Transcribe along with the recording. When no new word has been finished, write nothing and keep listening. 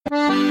And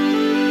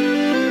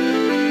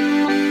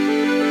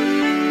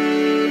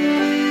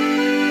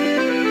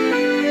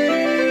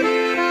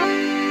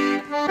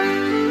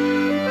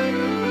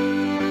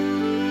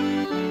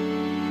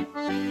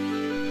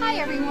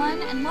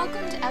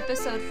welcome to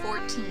episode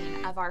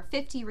 14 of our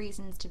 50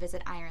 Reasons to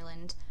Visit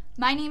Ireland.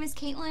 My name is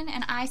Caitlin,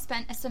 and I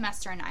spent a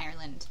semester in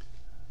Ireland.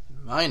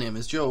 My name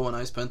is Joe, and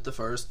I spent the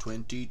first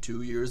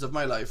 22 years of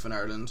my life in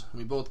Ireland.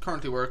 We both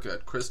currently work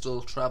at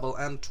Crystal Travel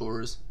and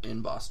Tours in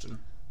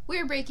Boston.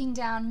 We're breaking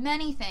down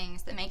many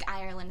things that make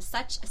Ireland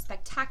such a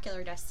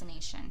spectacular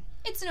destination.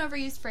 It's an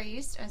overused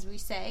phrase, as we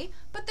say,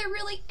 but there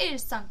really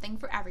is something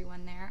for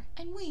everyone there,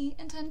 and we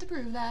intend to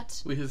prove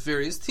that. We have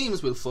various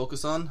themes we'll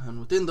focus on, and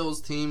within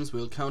those themes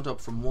we'll count up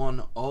from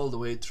 1 all the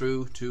way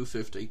through to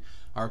 50.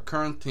 Our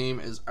current theme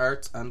is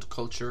arts and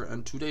culture,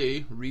 and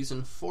today,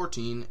 reason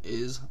 14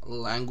 is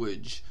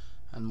language,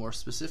 and more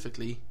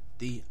specifically,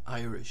 the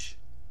Irish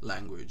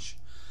language.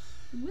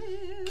 Woo.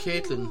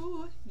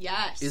 Caitlin,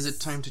 yes. Is it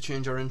time to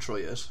change our intro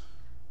yet?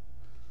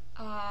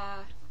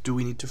 Do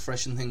we need to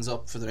freshen things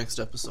up for the next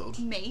episode?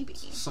 Maybe.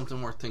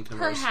 Something worth thinking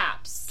about.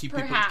 Perhaps. Keep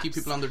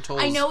people on their toes.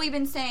 I know we've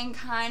been saying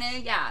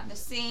the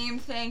same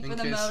thing for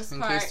the most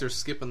part. In case they're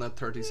skipping that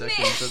 30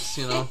 seconds, that's,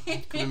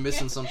 could be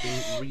missing something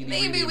really,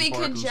 Maybe really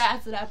important. Could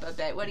jazz it up a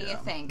bit. What do you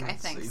think? I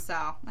think see.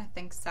 so.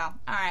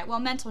 Alright, well,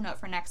 mental note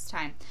for next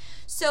time.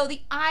 So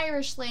the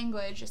Irish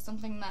language is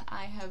something that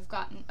I have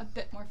gotten a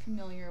bit more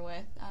familiar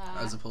with.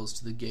 As opposed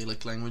to the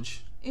Gaelic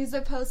language?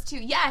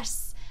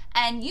 Yes!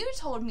 And you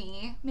told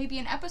me, maybe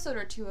an episode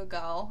or two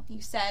ago,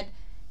 you said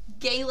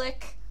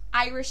Gaelic,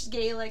 Irish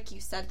Gaelic, you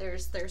said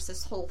there's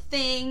this whole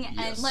thing,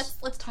 yes. And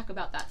let's talk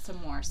about that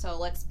some more, so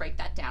let's break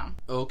that down.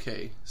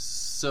 Okay,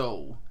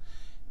 so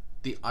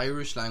the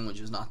Irish language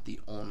is not the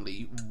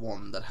only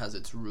one that has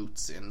its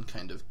roots in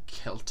kind of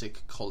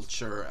Celtic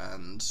culture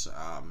and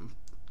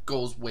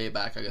goes way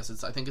back, I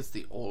guess. I think it's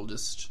the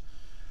oldest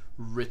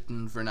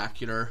written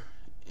vernacular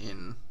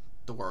in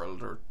the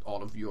world or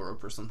all of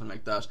Europe or something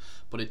like that,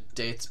 but it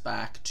dates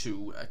back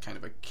to a kind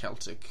of a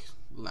Celtic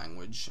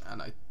language,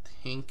 and I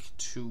think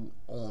to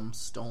Ogham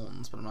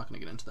Stones, but I'm not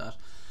going to get into that.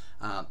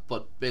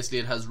 But basically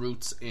it has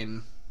roots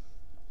in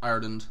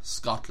Ireland,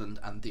 Scotland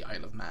and the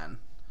Isle of Man,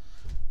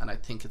 and I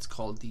think it's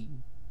called the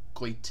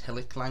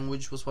Gaelic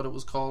language was what it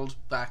was called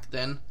back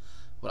then,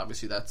 but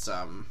obviously that's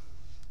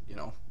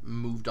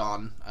moved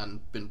on and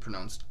been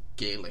pronounced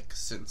Gaelic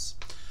since.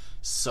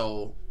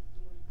 So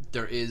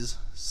there is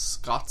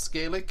Scots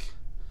Gaelic,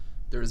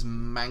 there is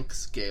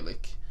Manx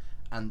Gaelic,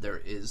 and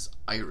there is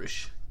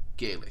Irish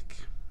Gaelic.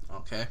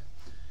 Okay?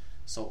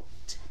 So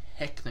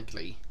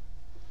technically,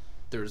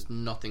 there's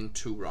nothing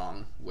too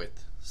wrong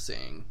with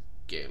saying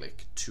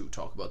Gaelic to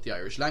talk about the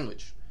Irish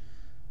language.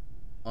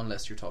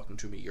 Unless you're talking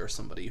to me or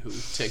somebody who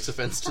takes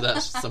offence to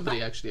that,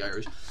 somebody actually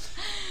Irish.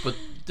 But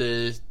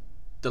the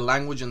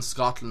language in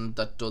Scotland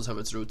that does have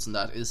its roots in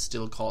that is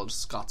still called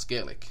Scots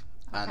Gaelic.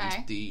 Okay.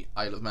 And the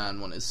Isle of Man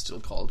one is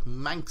still called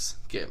Manx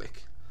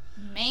Gaelic.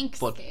 Manx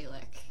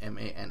Gaelic.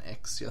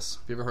 M-A-N-X, yes.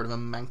 Have you ever heard of a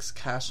Manx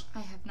cat?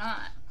 I have not.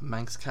 A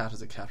Manx cat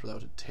is a cat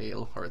without a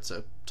tail, or it's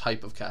a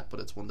type of cat,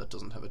 but it's one that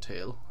doesn't have a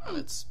tail, and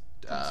it's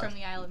from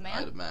the Isle of Man?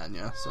 Isle of Man,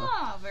 yeah.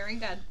 Oh, very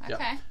good.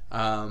 Okay.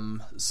 Yeah.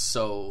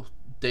 So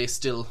they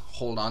still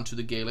hold on to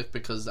the Gaelic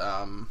because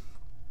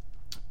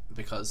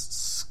the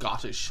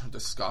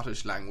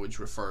Scottish language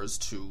refers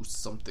to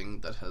something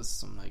that has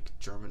some like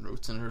German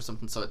roots in it or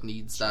something, so it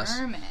needs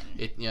German.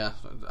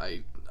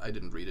 I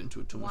didn't read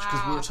into it too much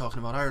because we're talking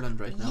about Ireland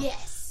right now.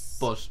 Yes.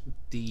 But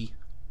the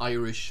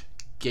Irish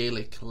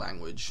Gaelic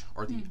language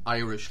or the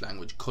Irish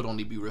language could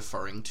only be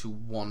referring to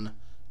one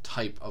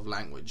type of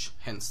language,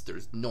 hence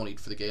there's no need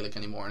for the Gaelic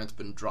anymore, and it's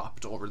been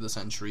dropped over the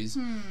centuries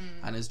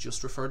and is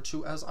just referred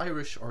to as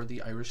Irish or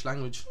the Irish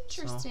language.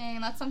 Interesting.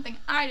 So, that's something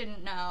I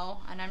didn't know,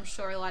 and I'm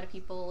sure a lot of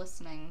people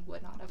listening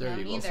would not have known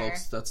either. There you go,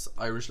 folks. That's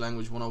Irish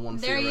Language 101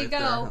 for you right go.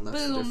 there, and that's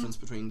Boom. the difference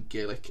between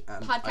Gaelic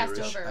and Podcast Irish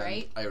over, and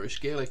right?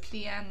 Irish Gaelic.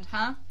 The end,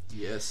 huh?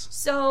 Yes.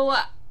 So,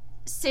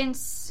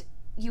 since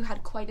you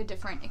had quite a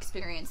different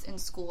experience in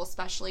school,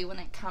 especially when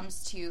it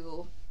comes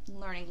to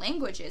learning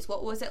languages,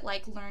 what was it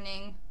like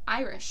learning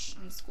Irish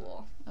in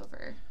school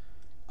over?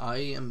 I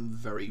am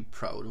very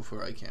proud of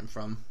where I came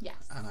from. Yes.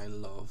 And I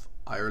love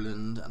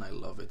Ireland and I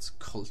love its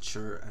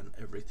culture and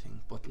everything,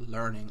 but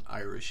learning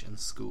Irish in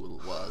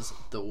school was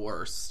the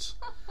worst.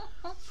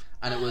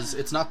 And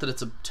it's not that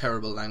it's a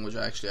terrible language,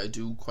 I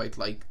do quite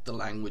like the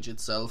language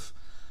itself,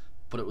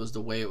 but it was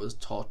the way it was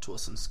taught to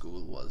us in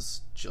school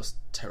was just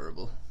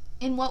terrible.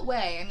 In what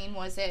way? I mean,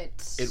 was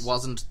it... It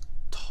wasn't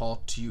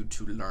taught to you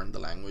to learn the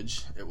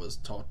language, it was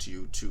taught to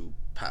you to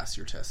pass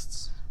your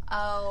tests.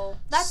 Oh,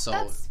 that's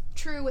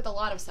true with a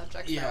lot of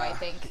subjects, though, I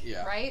think,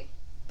 right?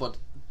 But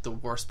the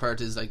worst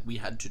part is, like, we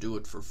had to do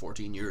it for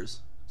 14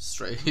 years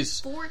straight.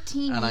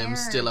 14 years. And I'm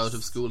still out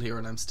of school here,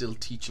 and I'm still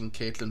teaching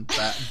Caitlin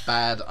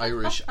bad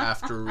Irish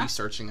after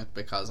researching it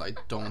because I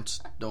don't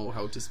know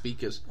how to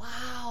speak it.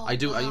 Wow. I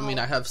do. Wow. I mean,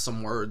 I have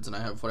some words and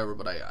I have whatever,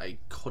 but I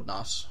could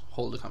not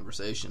hold a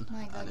conversation.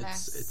 My and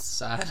goodness. it's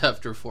sad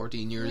after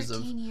 14 years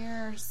 14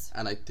 years.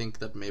 and I think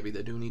that maybe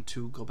they do need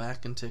to go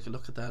back and take a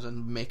look at that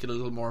and make it a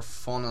little more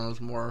fun and a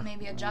little more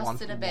Maybe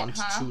adjust it a bit, want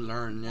huh? to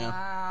learn. Yeah.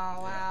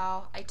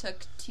 Wow. I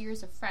took 2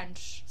 years of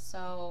French,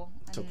 so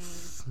Took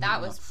that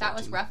not was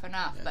 14. rough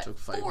enough. Yeah, but took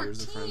 5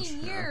 years of French,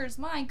 14 yeah. years,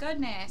 my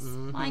goodness,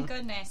 my Mhm.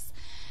 goodness.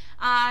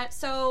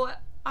 So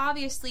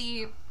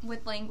obviously,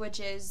 with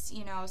languages,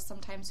 you know,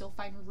 sometimes you'll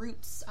find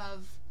roots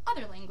of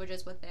other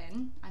languages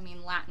within. I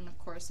mean, Latin, of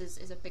course,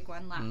 is a big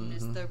one. Latin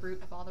is the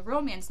root of all the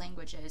Romance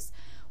languages.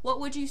 What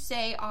would you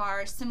say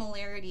are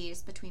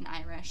similarities between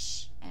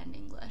Irish and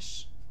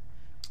English?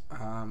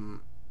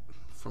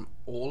 From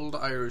Old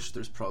Irish,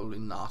 there's probably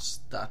not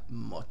that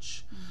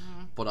much,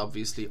 but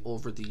obviously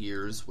over the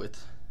years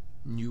with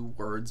new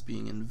words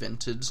being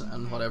invented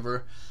and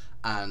whatever,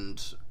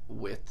 and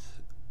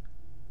with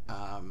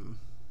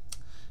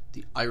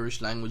the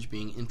Irish language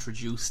being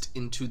introduced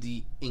into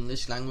the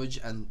English language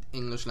and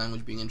English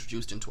language being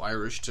introduced into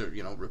Irish to,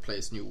 you know,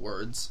 replace new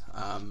words,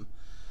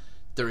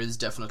 there is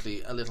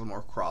definitely a little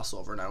more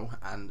crossover now.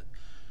 And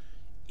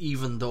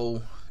even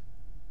though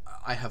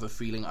I have a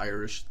feeling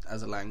Irish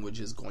as a language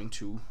is going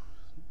to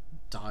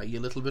die a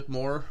little bit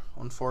more,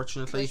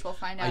 unfortunately, Which we'll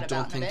find out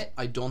about in a bit.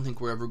 I don't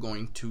think we're ever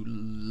going to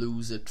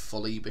lose it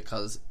fully,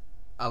 because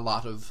a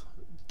lot of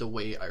the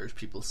way Irish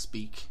people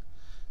speak,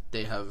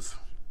 they have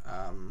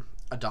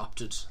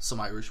adopted some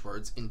Irish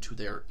words into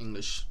their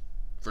English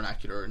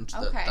vernacular, into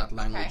that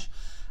language,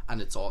 and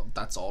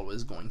that's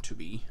always going to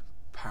be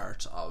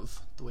part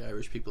of the way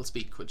Irish people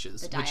speak, which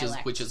is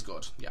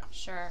good. Yeah.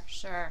 Sure.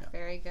 Yeah.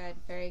 Very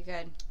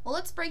good. Well,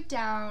 let's break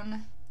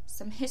down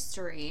some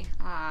history,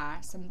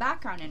 some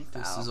background info.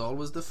 This is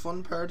always the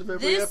fun part of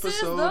every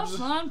episode. This is the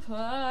fun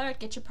part.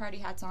 Get your party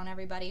hats on,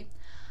 everybody.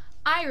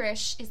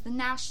 Irish is the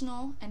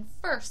national and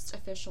first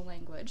official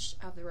language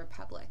of the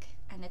Republic,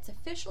 and it's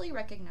officially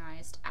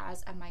recognized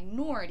as a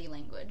minority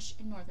language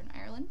in Northern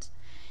Ireland.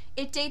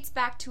 It dates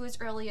back to as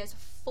early as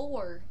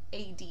 4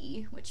 AD,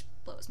 which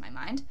blows my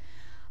mind.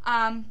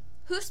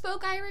 Who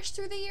spoke Irish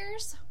through the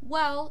years?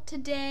 Well,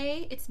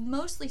 today it's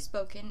mostly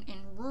spoken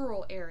in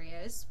rural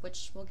areas,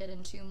 which we'll get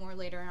into more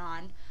later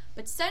on.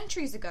 But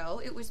centuries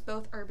ago, it was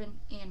both urban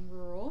and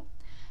rural.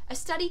 A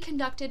study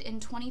conducted in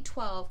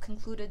 2012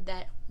 concluded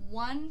that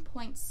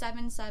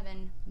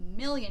 1.77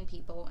 million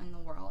people in the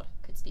world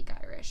could speak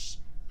Irish.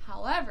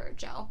 However,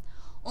 Jill,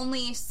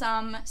 only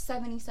some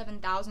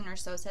 77,000 or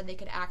so said they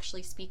could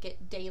actually speak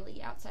it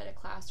daily outside a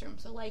classroom.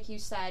 So like you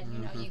said, you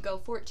know, you go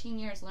 14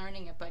 years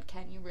learning it, but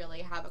can you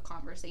really have a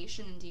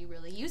conversation, and do you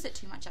really use it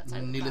too much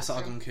outside of the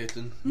classroom? Nílas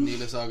agam, Caitlin.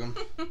 Nílas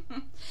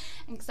agam.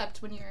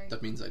 Except when you're...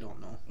 That means I don't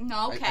know.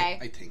 No, okay.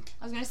 I think.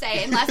 I was going to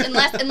say,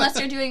 unless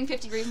you're doing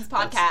 50 Reasons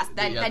podcast,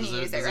 then you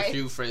use it, There's right? a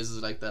few phrases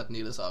like that,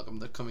 Nílas agam,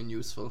 that come in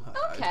useful.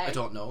 Okay. I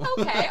don't know.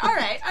 Okay, all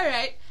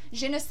right.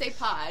 Je ne sais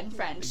pas in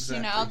French, Exactly,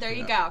 you know, there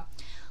you go.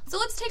 So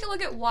let's take a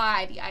look at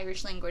why the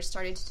Irish language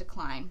started to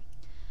decline.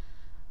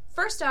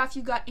 First off,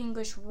 you've got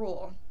English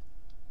rule.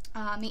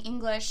 The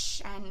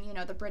English and, you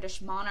know, the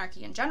British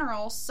monarchy in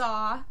general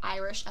saw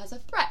Irish as a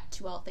threat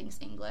to all things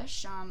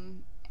English.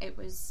 It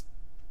was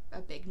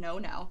a big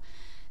no-no.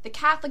 The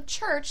Catholic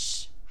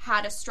Church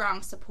had a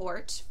strong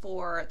support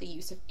for the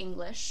use of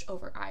English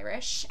over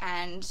Irish,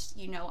 and,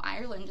 you know,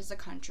 Ireland is a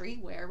country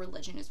where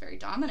religion is very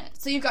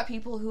dominant. So you've got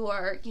people who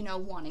are, you know,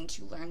 wanting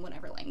to learn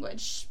whatever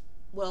language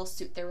will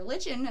suit their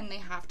religion, and they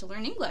have to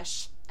learn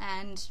English,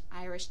 and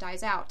Irish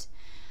dies out.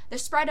 The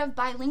spread of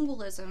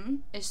bilingualism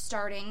is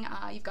starting,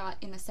 you've got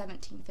in the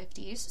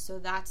 1750s, so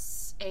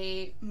that's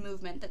a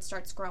movement that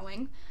starts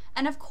growing.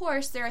 And of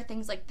course, there are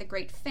things like the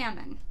Great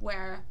Famine,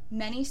 where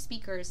many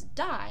speakers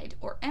died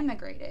or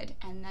emigrated,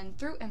 and then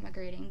through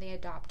emigrating, they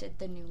adopted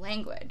the new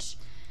language.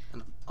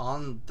 And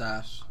on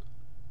that,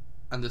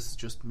 and this is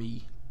just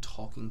me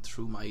talking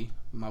through my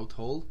mouth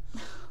hole,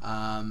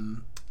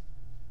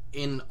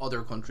 in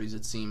other countries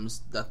it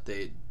seems that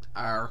they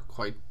are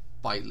quite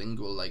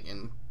bilingual, like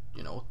in,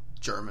 you know,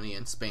 Germany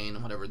and Spain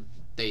and whatever.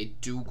 They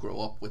do grow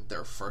up with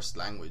their first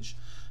language,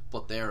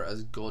 but they're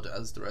as good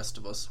as the rest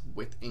of us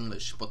with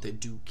English, but they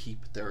do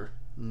keep their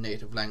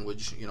native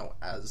language, you know,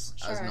 as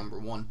number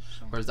one.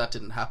 Sure. Whereas that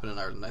didn't happen in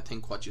Ireland. I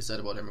think what you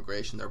said about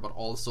immigration there, but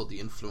also the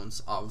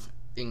influence of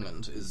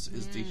England is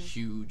the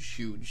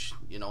huge,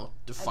 you know,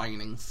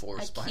 defining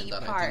force behind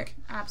that, part. I think.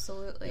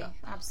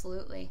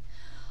 Absolutely.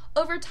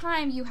 Over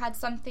time, you had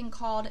something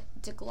called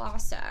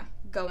diglossa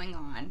going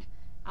on.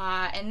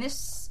 And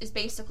this is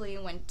basically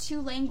when two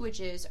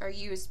languages are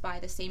used by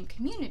the same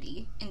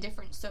community in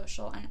different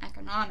social and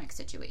economic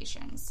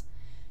situations.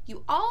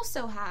 You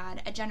also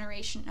had a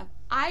generation of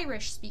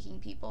Irish-speaking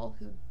people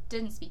who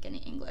didn't speak any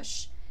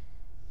English.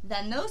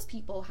 Then those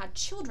people had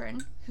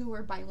children who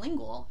were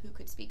bilingual, who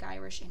could speak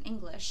Irish and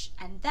English.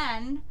 And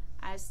then,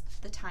 as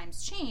the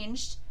times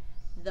changed,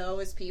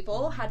 those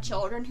people had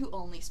children who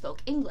only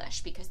spoke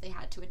English because they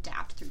had to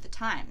adapt through the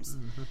times.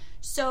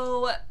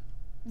 So,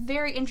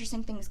 very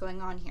interesting things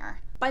going on here.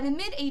 By the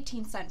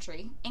mid-18th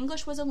century,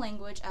 English was a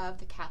language of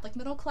the Catholic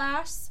middle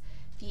class,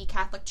 the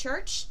Catholic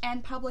Church,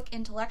 and public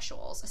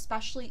intellectuals,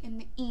 especially in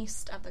the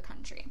east of the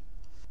country.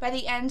 By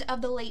the end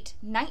of the late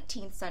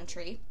 19th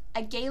century,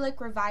 a Gaelic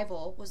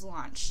revival was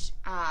launched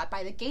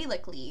by the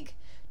Gaelic League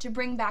to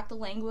bring back the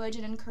language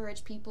and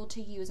encourage people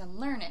to use and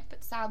learn it,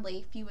 but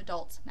sadly, few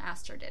adults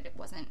mastered it. It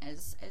wasn't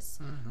as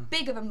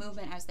big of a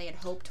movement as they had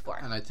hoped for.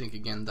 And I think,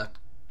 again, that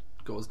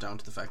goes down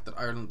to the fact that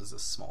Ireland is a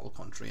small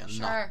country and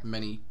not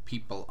many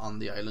people on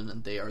the island,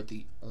 and they are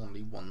the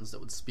only ones that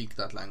would speak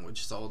that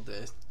language. So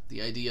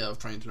the idea of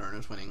trying to learn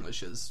it when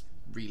English is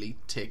really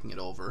taking it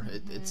over,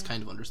 it's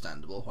kind of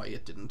understandable why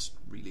it didn't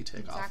really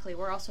take off. Exactly.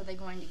 Where else are they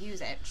going to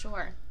use it?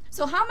 Sure.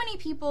 So how many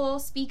people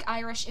speak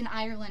Irish in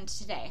Ireland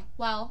today?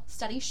 Well,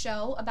 studies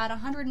show about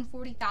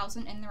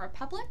 140,000 in the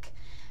Republic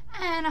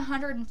and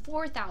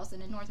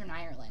 104,000 in Northern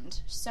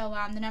Ireland. So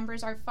the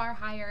numbers are far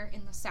higher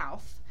in the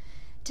South.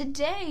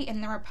 Today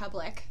in the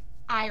Republic,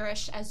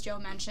 Irish, as Joe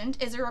mentioned,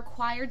 is a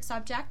required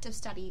subject of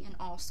study in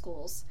all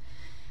schools.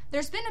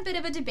 There's been a bit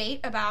of a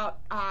debate about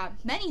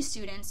many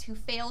students who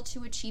fail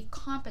to achieve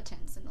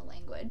competence in the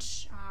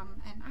language.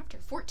 And after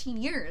 14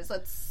 years,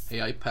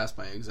 Hey, I passed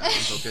my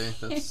exams,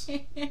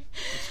 okay?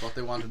 That's what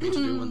they wanted me to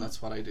do, and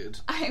that's what I did.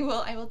 I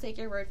will take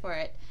your word for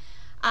it.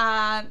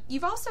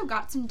 You've also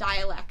got some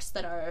dialects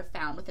that are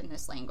found within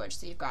this language.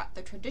 So you've got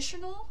the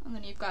traditional, and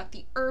then you've got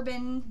the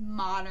urban,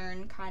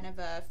 modern kind of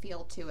a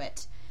feel to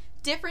it.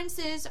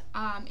 Differences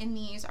in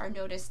these are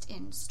noticed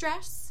in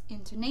stress,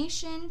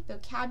 intonation,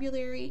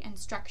 vocabulary, and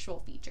structural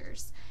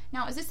features.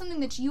 Now, is this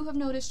something that you have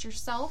noticed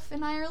yourself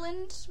in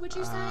Ireland, would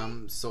you say?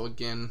 So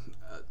again,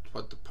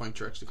 what the point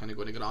you're actually kind of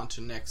going to get on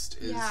to next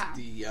is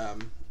the,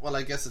 well,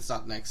 I guess it's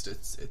not next,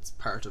 it's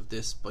part of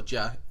this, but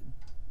yeah,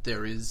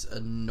 there is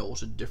a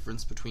noted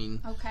difference between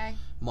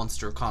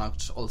Munster,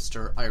 Connacht,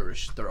 Ulster,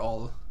 Irish. They're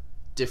all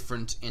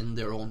different in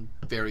their own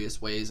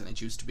various ways, and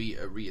it used to be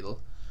a real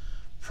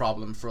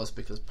problem for us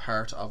because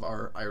part of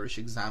our Irish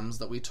exams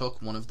that we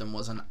took, one of them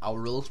was an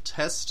oral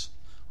test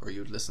where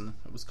you'd listen.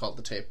 It was called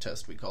the tape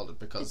test, we called it,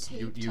 because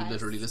you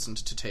literally listened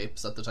to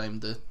tapes. At the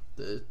time,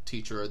 the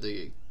teacher or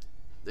the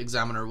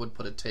examiner would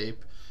put a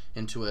tape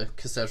into a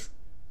cassette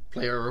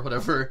player or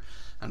whatever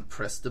and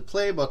press the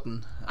play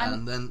button,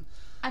 and then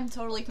I'm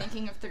totally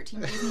thinking of 13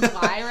 Reasons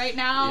Why right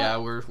now. Yeah,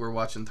 we're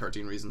watching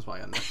 13 Reasons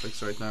Why on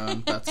Netflix right now,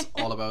 and that's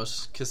all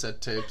about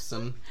cassette tapes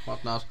and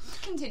whatnot.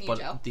 Continue, but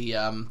Joe.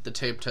 The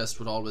tape test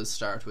would always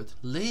start with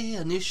Le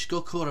anish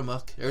go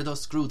curamach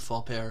dos grúd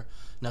fápéir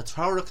na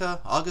trauracha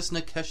agus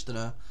na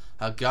ceistena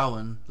a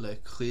gowan le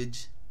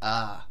chuid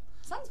a.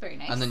 Sounds very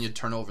nice. And then you'd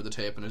turn over the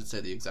tape and it'd say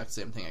the exact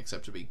same thing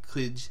except it'd be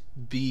chuid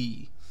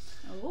b.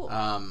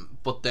 Oh.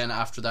 But then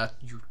after that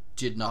you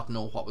did not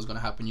know what was going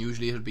to happen.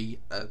 Usually it would be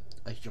a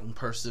young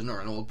person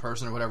or an old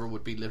person or whatever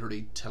would be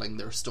literally telling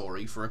their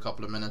story for a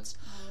couple of minutes.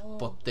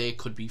 But they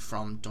could be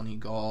from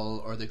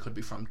Donegal or they could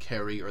be from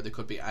Kerry or they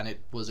could be, and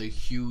it was a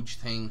huge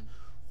thing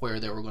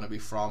where they were going to be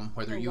from,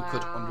 whether you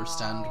could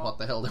understand what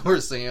the hell they were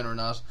saying or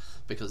not,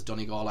 because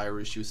Donegal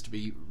Irish used to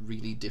be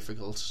really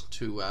difficult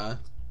to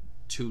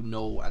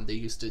know, and they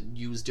used to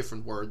use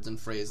different words and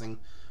phrasing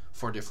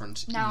for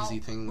different easy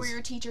things. Were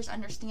your teachers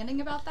understanding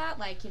about that?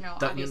 Like,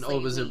 that, obviously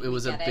it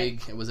was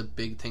a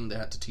big thing they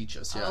had to teach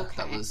us. Yeah,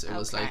 okay. It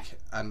was like,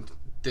 and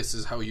this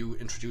is how you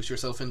introduce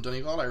yourself in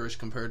Donegal Irish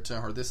compared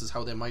to, or this is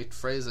how they might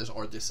phrase it,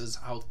 or this is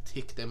how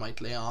thick they might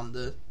lay on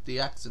the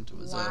accent. It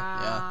was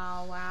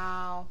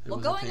wow. Well,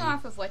 going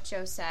off of what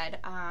Joe said,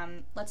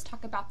 let's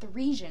talk about the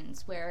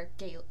regions where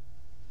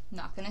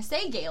not going to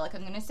say Gaelic,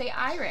 I'm going to say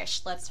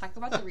Irish. Let's talk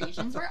about the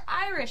regions where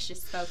Irish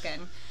is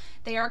spoken.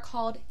 They are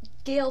called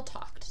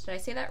Gaeltacht. Did I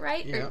say that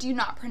right? Yeah. Or do you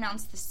not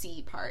pronounce the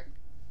C part?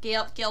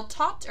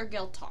 Gaeltacht or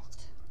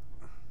Gaeltacht?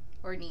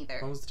 Or neither?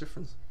 What was the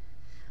difference?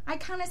 I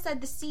kind of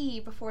said the C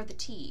before the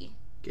T.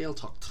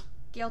 Gaeltacht.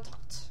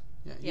 Gaeltacht.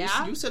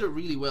 Yeah? You said it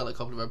really well a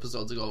couple of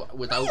episodes ago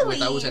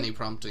without any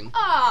prompting.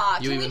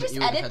 Can we just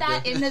edit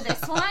that into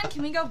this one?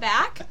 Can we go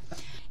back?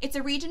 It's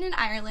a region in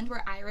Ireland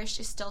where Irish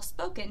is still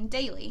spoken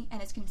daily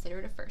and is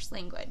considered a first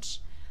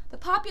language. The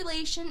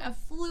population of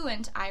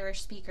fluent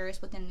Irish speakers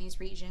within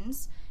these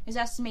regions is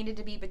estimated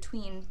to be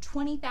between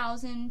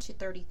 20,000 to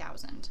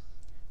 30,000.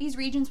 These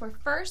regions were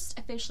first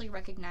officially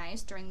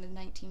recognized during the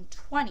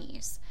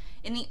 1920s,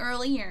 in the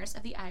early years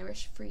of the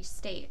Irish Free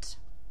State.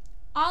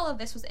 All of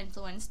this was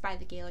influenced by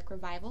the Gaelic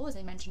Revival, as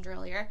I mentioned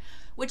earlier,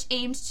 which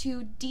aimed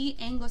to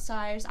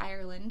de-Anglicize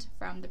Ireland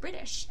from the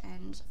British,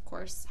 and of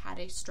course had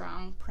a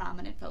strong,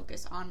 prominent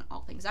focus on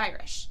all things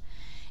Irish.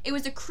 It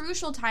was a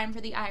crucial time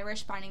for the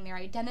Irish finding their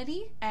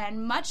identity,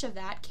 and much of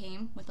that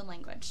came with the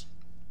language.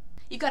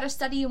 You got a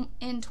study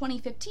in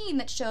 2015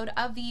 that showed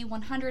of the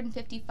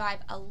 155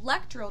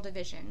 electoral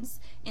divisions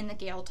in the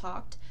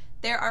Gaeltacht,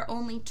 there are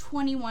only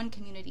 21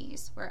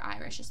 communities where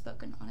Irish is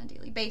spoken on a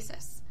daily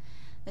basis.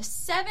 The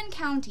 7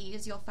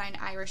 counties you'll find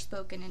Irish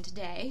spoken in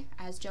today,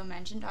 as Joe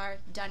mentioned, are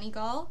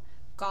Donegal,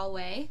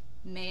 Galway,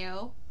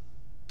 Mayo,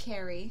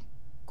 Kerry,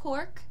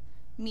 Cork,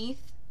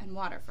 Meath, and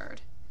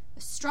Waterford.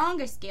 The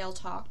strongest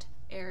Gaeltacht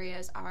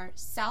areas are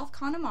South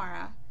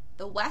Connemara,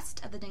 the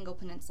west of the Dingle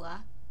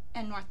Peninsula,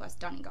 and northwest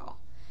Donegal.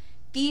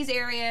 These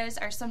areas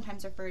are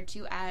sometimes referred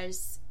to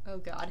as, oh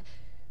god,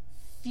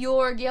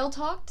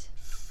 Fjordgaeltacht?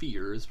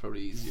 Fear is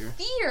probably easier.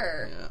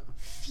 Fear. Yeah.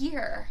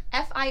 Fear.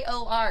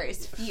 F-I-O-R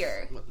is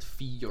fear. Well,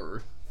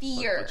 fear.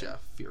 Fear. But yeah,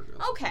 fear.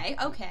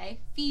 Okay.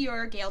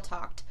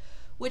 Fjordgaeltacht,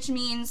 which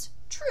means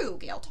true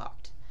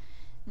Gaeltacht.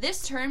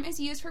 This term is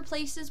used for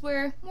places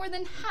where more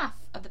than half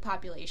of the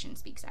population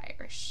speaks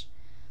Irish.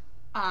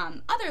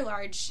 Other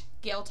large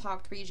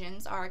Gaeltacht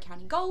regions are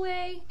County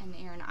Galway and the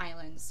Aran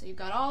Islands. So you've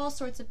got all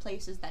sorts of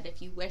places that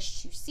if you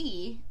wish to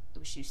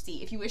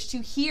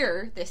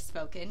hear this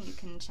spoken, you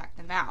can check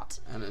them out.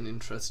 And an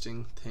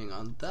interesting thing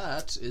on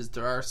that is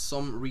there are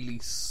some really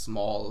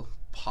small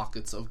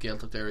pockets of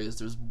Gaeltacht areas.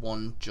 There's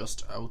one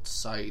just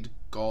outside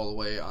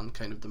Galway on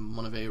kind of the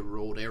Monavea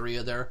Road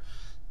area there.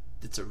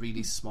 It's a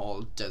really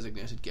small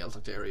designated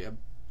Gaeltacht area,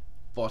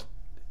 but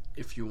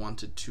if you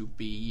wanted to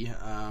be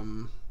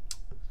if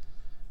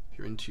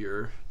you're into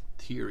your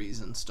theories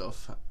and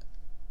stuff,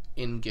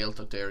 in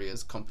Gaeltacht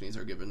areas companies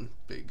are given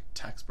big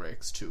tax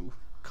breaks to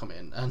come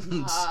in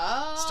and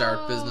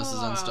start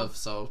businesses and stuff.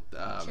 So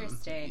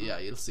interesting. Yeah,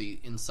 you'll see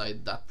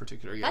inside that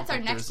particular Gaeltacht, that's our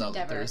next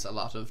endeavor. There's a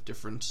lot of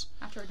different,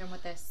 after we're done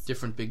with this,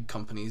 different big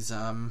companies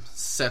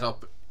set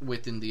up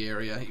within the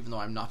area, even though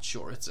I'm not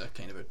sure it's a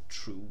kind of a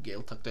true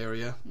Gaeltacht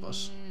area, but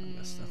I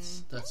guess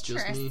that's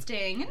just me.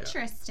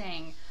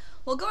 Interesting.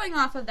 Well, going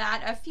off of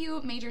that, a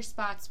few major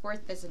spots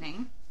worth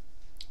visiting.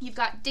 You've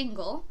got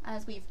Dingle,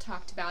 as we've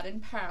talked about in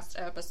past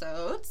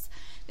episodes.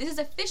 This is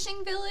a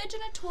fishing village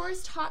and a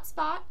tourist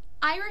hotspot.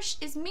 Irish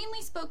is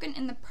mainly spoken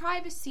in the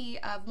privacy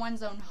of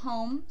one's own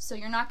home, so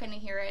you're not going to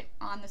hear it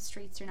on the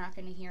streets, you're not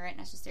going to hear it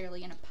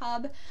necessarily in a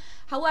pub.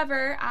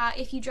 However,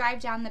 if you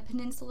drive down the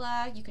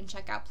peninsula, you can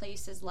check out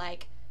places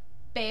like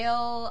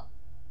Bale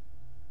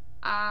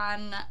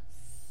on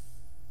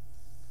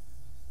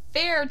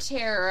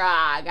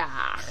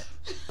Fairterraga.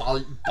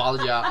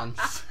 Balya and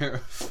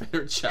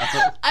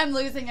Fairchapel. I'm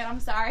losing it,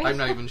 I'm sorry. I'm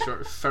not even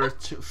sure.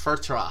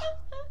 Fertra.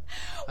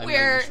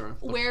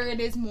 Where it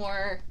is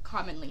more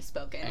commonly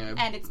spoken, anyway,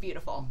 and it's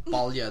beautiful.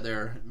 Balya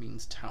there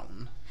means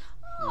town.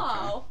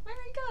 Oh, okay.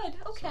 Very good.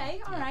 Okay,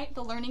 so, all right.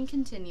 The learning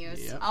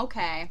continues. Yep.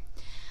 Okay.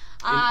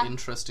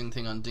 Interesting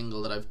thing on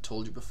Dingle that I've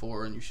told you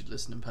before, and you should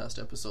listen in past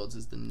episodes,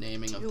 is the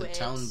naming of the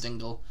town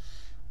Dingle.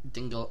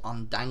 Dingle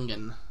on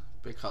Dangan,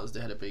 because they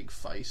had a big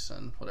fight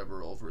and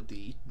whatever over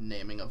the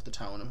naming of the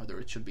town and whether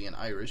it should be in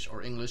Irish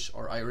or English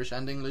or Irish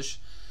and English.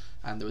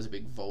 And there was a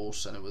big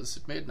vote, and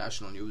it made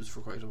national news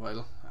for quite a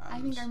while. I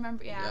think I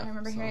remember. I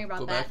remember hearing about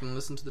that. Go back and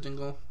listen to the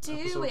Dingle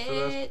episode for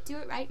that. Do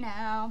it right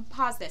now.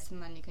 Pause this,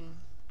 and then you can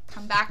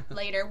come back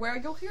later, where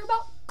you'll hear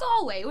about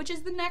Galway, which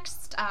is the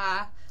next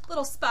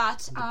little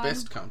spot. The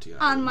best county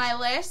on my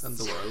list. And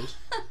the world.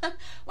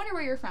 Wonder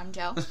where you're from,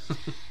 Joe.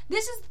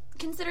 This is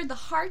considered the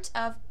heart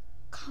of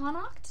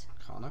Connacht.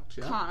 Connacht,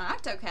 yeah.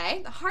 Connacht,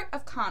 okay. The heart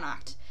of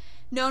Connacht,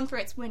 known for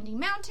its windy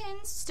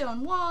mountains,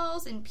 stone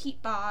walls, and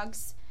peat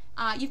bogs.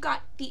 You've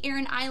got the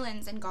Aran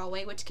Islands in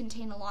Galway, which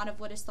contain a lot of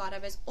what is thought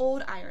of as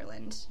Old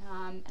Ireland,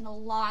 and a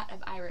lot of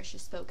Irish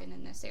is spoken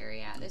in this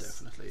area.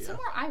 Definitely, yeah.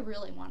 Somewhere I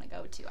really want to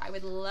go to. I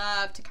would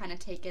love to kind of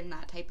take in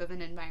that type of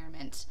an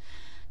environment.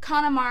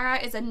 Connemara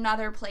is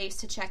another place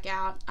to check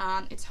out.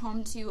 It's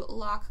home to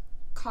Loch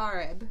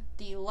Carib,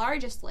 the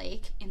largest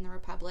lake in the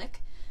Republic.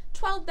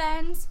 12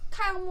 Bends,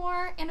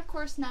 Kylemore, and of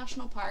course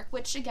National Park,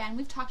 which again,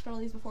 we've talked about all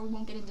these before, we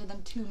won't get into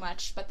them too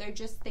much, but they're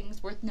just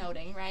things worth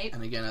noting, right?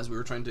 And again, as we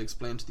were trying to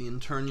explain to the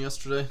intern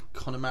yesterday,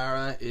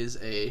 Connemara is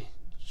a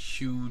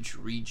huge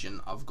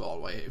region of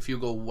Galway. If you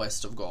go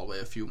west of Galway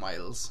a few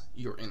miles,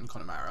 you're in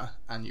Connemara,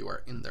 and you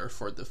are in there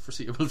for the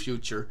foreseeable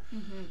future.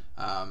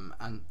 Mm-hmm.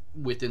 And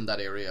within that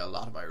area, a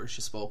lot of Irish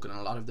is spoken, and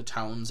a lot of the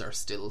towns are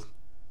still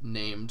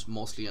named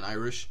mostly in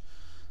Irish.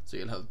 So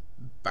you'll have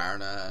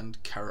Barna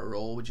and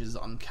Carraroe, which is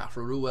on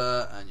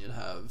Cafarua, and you'll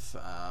have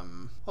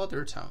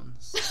other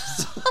towns.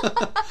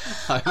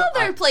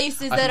 Other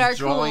places that are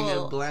drawing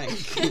cool. a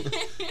blank.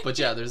 But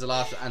yeah, there's a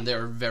lot, and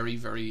they're very,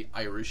 very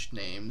Irish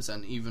names,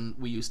 and even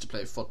we used to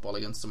play football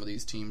against some of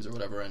these teams or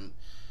whatever, and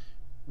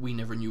we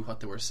never knew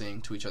what they were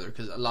saying to each other,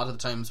 because a lot of the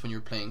times when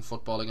you're playing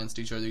football against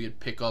each other, you'd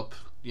pick up,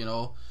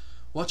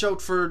 watch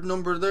out for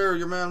number there,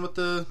 your man with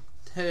the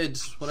head,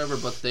 whatever,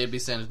 but they'd be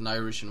saying it in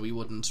Irish and we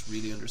wouldn't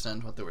really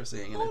understand what they were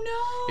saying. And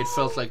it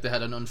felt like they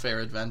had an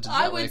unfair advantage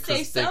that way,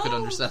 because they could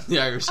understand the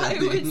Irish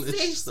and the English. I would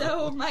say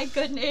so, my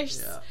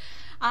goodness.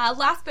 Yeah.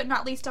 Last but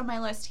not least on my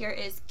list here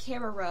is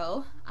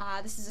Carraroe.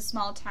 This is a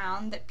small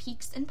town that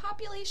peaks in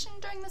population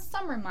during the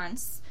summer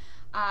months,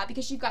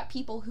 because you've got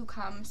people who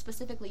come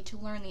specifically to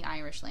learn the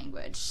Irish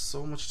language.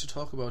 So much to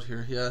talk about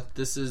here. Yeah,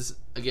 this is,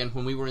 again,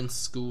 when we were in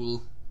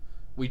school,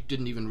 we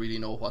didn't even really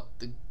know what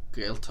the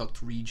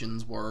Gaeltacht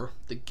regions were.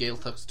 The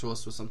Gaeltacht to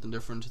us was something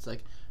different. It's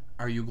like,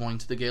 are you going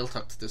to the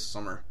Gaeltacht this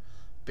summer?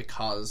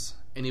 Because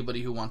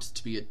anybody who wants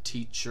to be a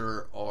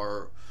teacher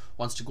or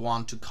wants to go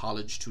on to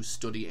college to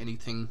study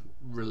anything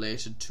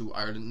related to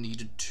Ireland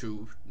needed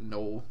to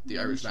know the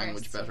Irish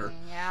language better.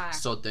 Yeah.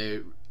 So they,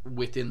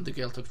 within the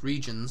Gaeltacht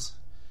regions,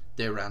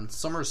 they ran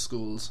summer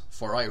schools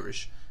for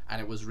Irish,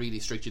 and it was really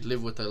strict. You'd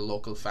live with a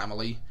local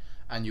family,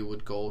 and you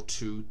would go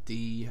to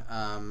the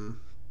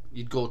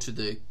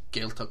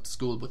Gaeltacht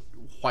school, but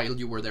while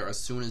you were there, as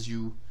soon as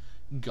you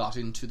got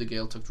into the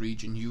Gaeltacht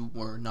region, you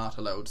were not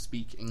allowed to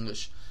speak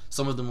English.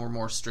 Some of them were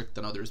more strict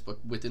than others,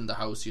 but within the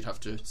house you'd have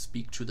to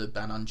speak to the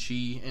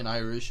Bananchi in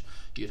Irish,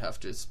 you'd have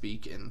to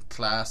speak in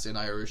class in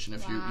Irish, and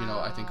if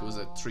I think it was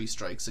a 3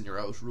 strikes and you're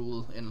out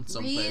rule in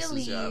some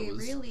places. Yeah, it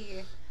was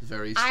really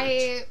very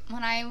strict.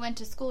 When I went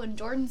to school in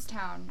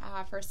Jordanstown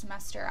for a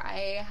semester,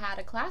 I had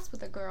a class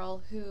with a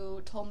girl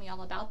who told me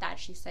all about that.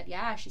 She said,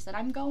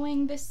 I'm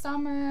going this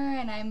summer,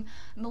 and I'm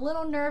a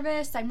little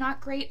nervous. I'm not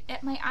great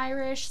at my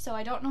Irish, so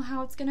I don't know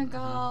how it's gonna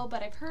go,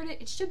 but I've heard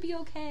it should be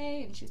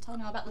okay. And she was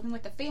telling me all about living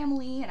with the family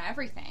and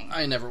everything.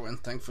 I never went,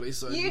 thankfully,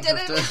 so you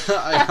didn't.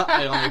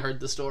 I only heard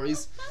the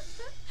stories.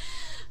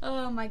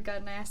 Oh my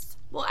goodness.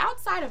 Well,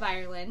 outside of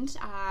Ireland,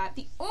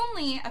 the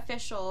only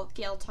official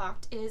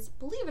Gaeltacht is,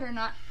 believe it or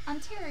not,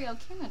 Ontario,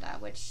 Canada,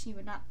 which you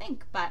would not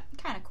think, but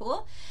kind of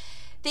cool.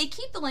 They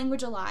keep the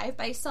language alive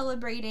by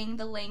celebrating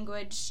the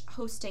language,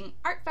 hosting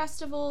art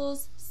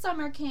festivals,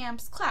 summer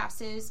camps,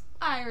 classes,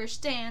 Irish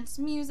dance,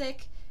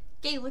 music,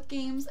 Gaelic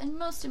games, and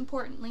most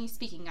importantly,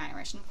 speaking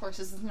Irish. And of course,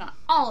 this is not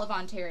all of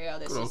Ontario.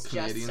 This is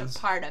just a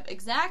part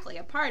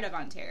of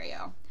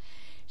Ontario.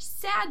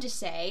 Sad to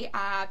say,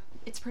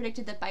 it's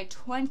predicted that by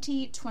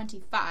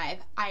 2025,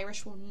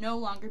 Irish will no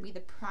longer be the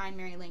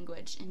primary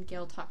language in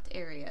Gaeltacht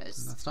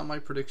areas. That's not my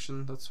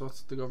prediction. That's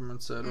what the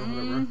government said or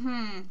whatever.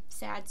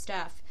 Sad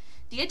stuff.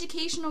 The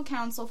Educational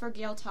Council for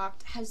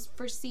Gaeltacht has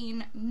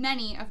foreseen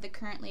many of the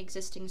currently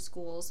existing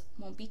schools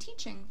won't be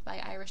teaching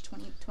by Irish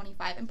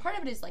 2025, and part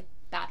of it is like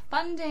bad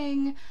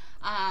funding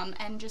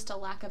and just a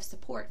lack of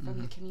support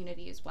from the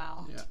community as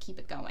well to keep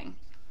it going.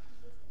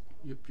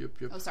 Yep.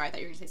 Oh, sorry, I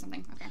thought you were going to say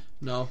something. Okay.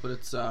 No, but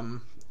it's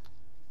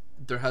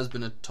there has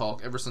been a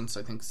talk ever since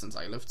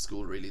I left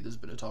school. Really, there's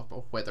been a talk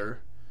about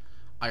whether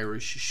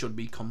Irish should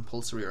be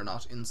compulsory or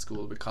not in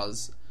school,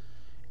 because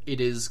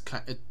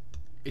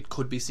it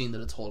could be seen that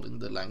it's holding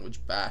the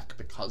language back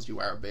because you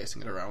are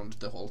basing it around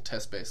the whole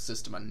test-based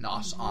system and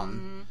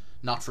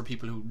not for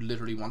people who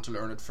literally want to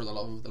learn it for the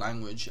love of the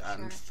language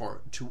and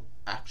to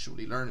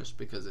actually learn it,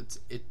 because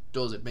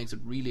it makes it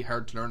really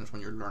hard to learn it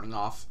when you're learning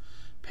off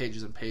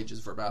pages and pages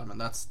verbatim. And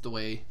that's the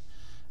way,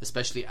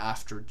 especially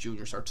after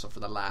junior cert. So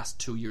for the last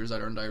 2 years I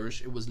learned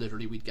Irish, it was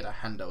literally we'd get a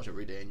handout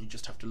every day and you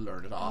just have to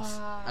learn it off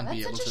and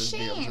be able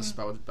to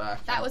spout it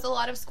back. That was a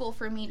lot of school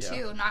for me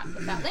too. Not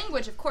about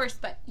language, of course,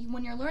 but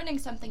when you're learning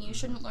something, you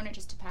shouldn't learn it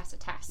just to pass a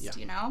test,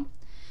 you know?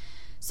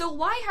 So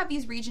why have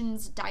these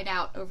regions died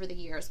out over the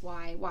years?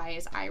 Why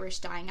is Irish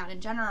dying out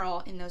in general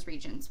in those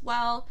regions?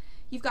 Well,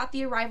 you've got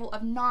the arrival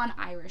of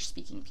non-Irish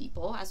speaking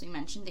people, as we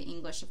mentioned, the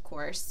English, of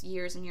course,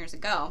 years and years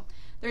ago.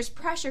 There's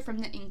pressure from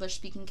the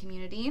English-speaking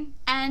community,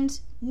 and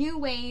new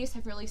ways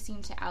have really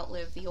seemed to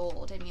outlive the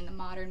old. I mean, the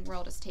modern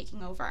world is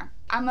taking over.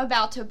 I'm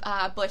about to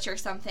butcher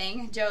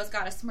something. Joe's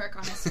got a smirk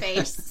on his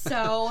face,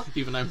 so...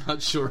 Even I'm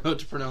not sure how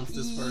to pronounce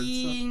this word.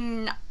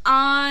 So.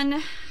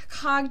 On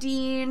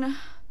Cogdeen...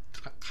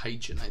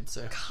 Kaijin, I'd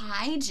say.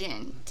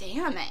 Kaijin,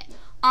 damn it.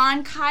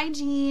 On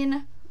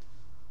Kaijin...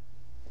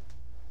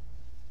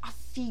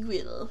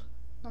 Offigul.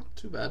 Not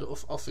too bad.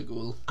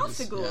 Offigul.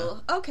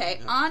 Offigul.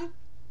 Okay. Yeah. On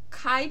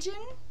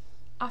Kaijin,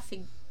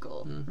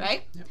 Offigul,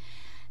 right? Yep.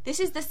 This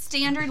is the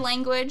standard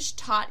language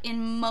taught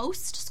in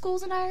most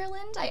schools in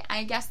Ireland.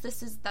 I guess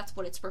that's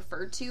what it's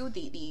referred to.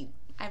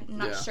 I'm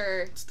not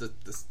sure. It's the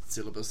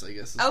syllabus, I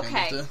guess.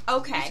 Okay.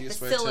 The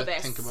syllabus.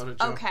 To think about it,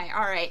 Joe. Okay,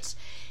 all right.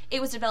 It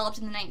was developed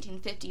in the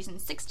 1950s and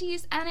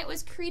 60s, and it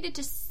was created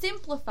to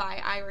simplify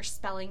Irish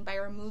spelling by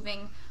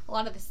removing a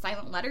lot of the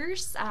silent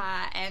letters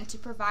and to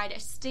provide a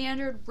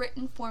standard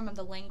written form of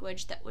the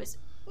language that was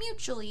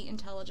mutually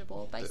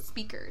intelligible by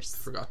speakers.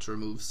 Forgot to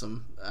remove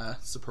some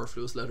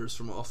superfluous letters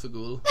from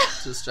Offigul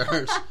to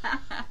start.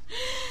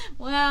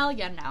 Well,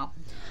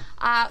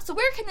 so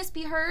where can this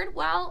be heard?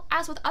 Well,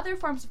 as with other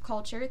forms of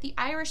culture, the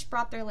Irish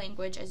brought their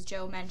language, as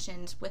Joe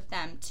mentioned, with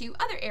them to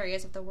other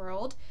areas of the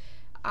world.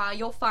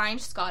 You'll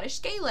find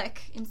Scottish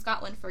Gaelic in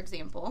Scotland, for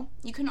example.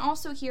 You can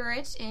also hear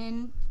it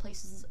in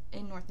places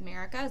in North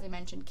America, as I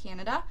mentioned,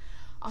 Canada,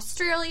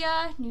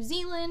 Australia, New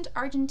Zealand,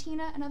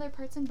 Argentina, and other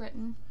parts in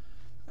Britain.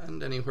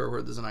 And anywhere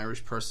where there's an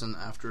Irish person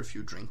after a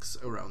few drinks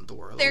around the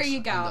world. There you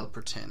go. And they'll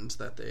pretend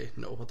that they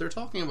know what they're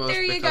talking about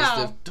because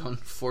they've done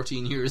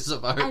 14 years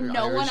of Irish and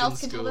no Irish one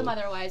else in can school. tell them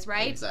otherwise,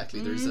 right?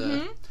 Exactly.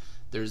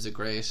 There's a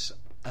great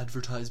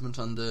advertisement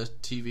on the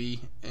TV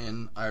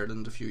in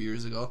Ireland a few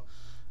years ago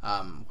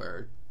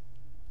where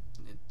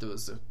there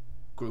was a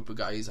group of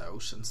guys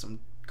out and some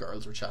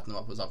girls were chatting them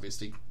up. It was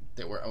obviously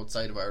they were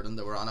outside of Ireland.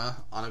 They were on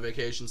a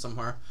vacation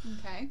somewhere.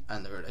 Okay.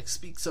 And they were like,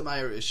 speak some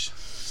Irish.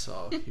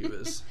 So he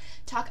was...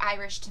 Talk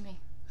Irish to me.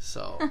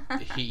 So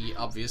he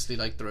obviously,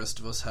 like the rest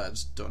of us, had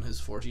done his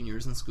 14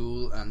 years in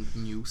school and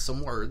knew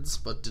some words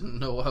but didn't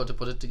know how to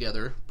put it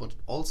together, but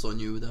also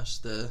knew that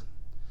the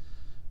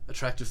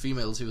attractive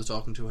females he was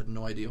talking to had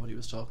no idea what he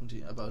was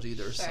talking about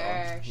either. Sure,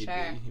 so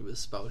he was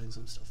spouting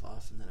some stuff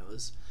off, and then it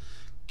was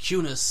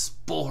Cunis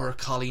Bohar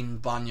Colleen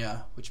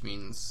Banya, which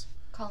means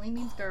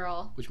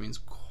girl. Which means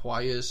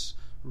quiet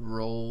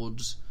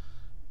road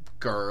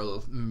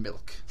girl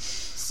milk.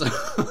 So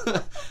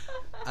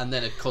and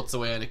then it cuts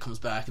away and it comes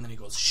back and then he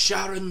goes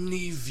Sharon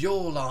Ní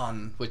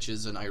Bheoláin, which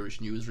is an Irish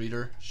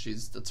newsreader.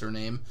 That's her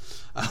name.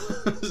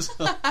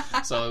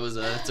 So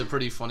it's a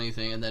pretty funny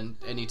thing. And then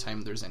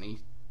anytime there's any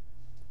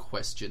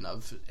question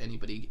of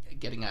anybody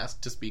getting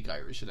asked to speak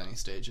Irish at any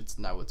stage, it's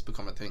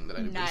become a thing that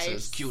anybody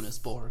says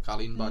Cunis Bohar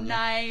Colleen Banya.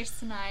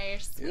 Nice.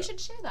 Yeah. We should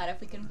share that if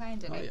we can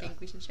find it. I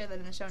think we should share that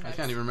in the show notes. I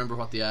can't even remember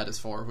what the ad is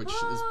for, which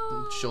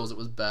shows it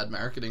was bad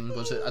marketing,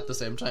 but at the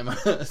same time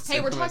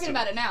hey, we're talking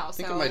about it now. I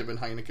think it might have been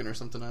Heineken or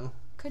something.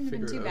 Couldn't have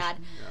been too bad.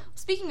 Yeah.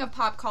 Speaking of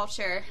pop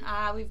culture,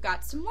 we've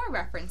got some more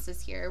references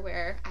here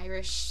where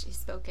Irish is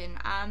spoken.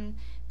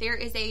 There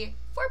is a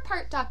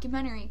 4-part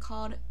documentary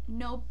called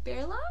No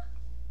Béarla.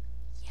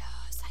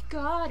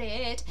 Got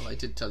it. Well, I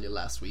did tell you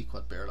last week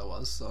what Béarla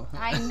was, so...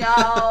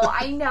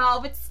 I know,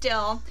 but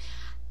still.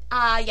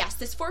 Yes,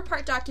 this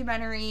 4-part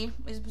documentary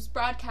was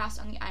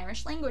broadcast on the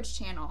Irish Language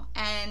Channel,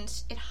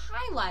 and it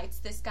highlights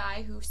this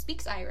guy who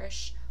speaks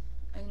Irish,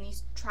 and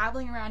he's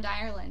traveling around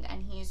Ireland,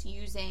 and he's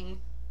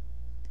using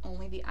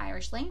only the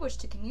Irish language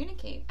to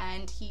communicate,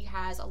 and he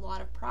has a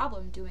lot of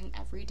problem doing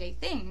everyday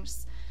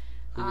things.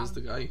 Who is the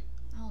guy?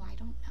 Oh, I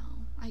don't know.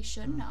 I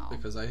should know.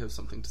 Because I have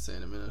something to say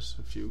in a minute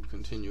if you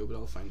continue, but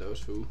I'll find out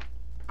who.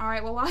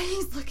 Alright, well, while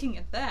he's looking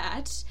at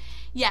that,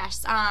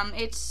 yes,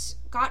 it's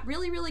got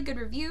really, really good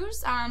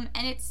reviews, and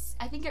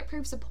I think it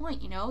proves a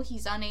point,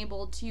 he's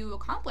unable to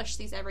accomplish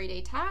these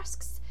everyday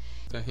tasks.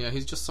 Yeah,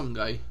 he's just some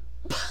guy.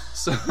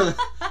 So,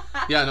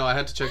 yeah, no, I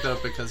had to check that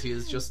out because he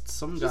is just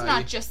some guy. He's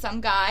not just some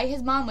guy.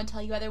 His mom would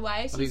tell you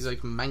otherwise. But he's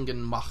like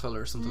Mangan Machel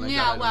or something like that.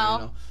 Yeah,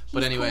 well,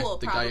 but anyway, cool,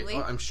 the probably.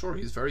 guy, I'm sure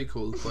he's very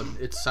cool, but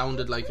it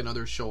sounded like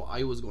another show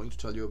I was going to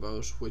tell you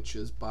about, which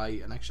is by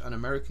an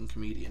American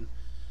comedian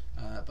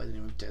by the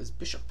name of Des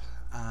Bishop.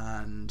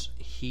 And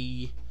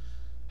he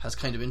has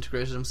kind of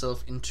integrated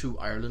himself into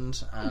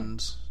Ireland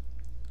and...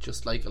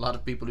 just like a lot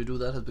of people who do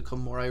that have become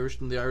more Irish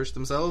than the Irish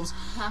themselves.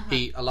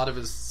 A lot of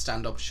his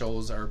stand-up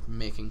shows are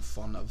making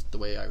fun of the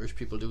way Irish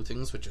people do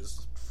things, which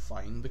is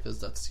fine because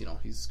that's,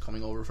 he's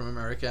coming over from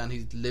America and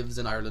he lives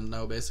in Ireland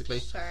now,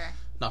 basically. Sure.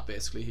 Not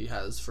basically, he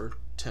has for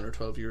 10 or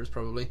 12 years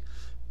probably.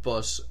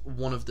 But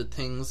one of the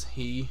things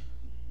he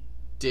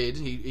did,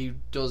 he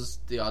does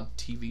the odd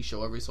TV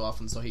show every so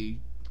often, so he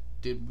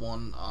did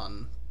one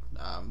on...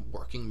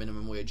 working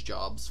minimum wage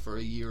jobs for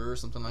a year or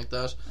something like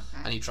that,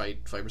 and he tried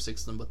 5 or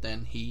 6 of them, but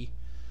then he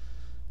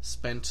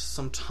spent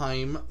some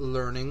time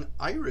learning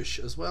Irish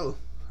as well,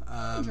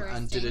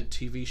 and did a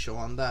TV show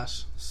on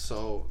that.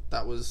 So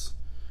that was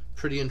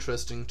pretty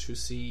interesting to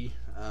see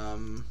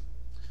him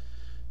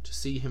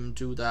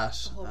do that.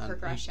 The whole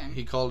progression.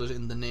 He called it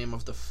In the Name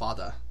of the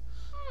Fada,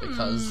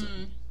 because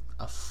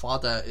a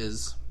fada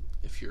is,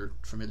 if you're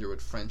familiar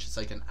with French, it's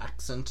like an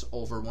accent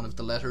over one of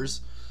the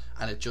letters.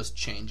 And it just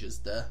changes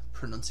the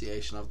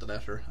pronunciation of the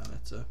letter, and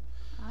it's a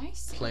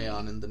play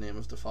on In the Name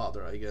of the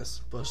Father, I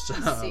guess. But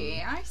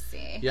I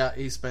see. Yeah,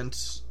 he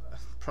spent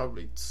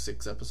probably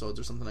 6 episodes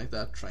or something like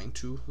that trying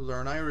to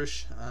learn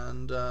Irish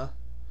and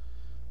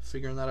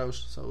figuring that out.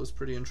 So it was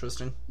pretty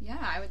interesting. Yeah,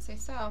 I would say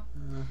so.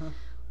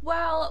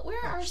 Well,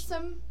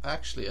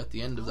 Actually, at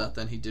the end of that,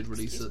 then he did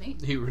release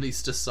he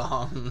released a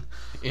song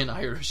in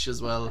Irish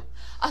as well.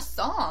 A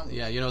song?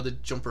 Yeah, the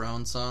Jump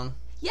Around song.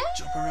 Yeah.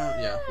 Jump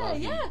Around. Yeah. Well,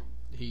 yeah.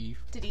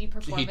 Did he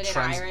perform it in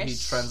Irish? He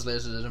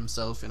translated it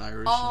himself in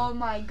Irish. Oh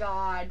my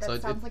god,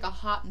 that sounds like a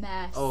hot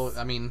mess. Oh,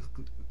 I mean,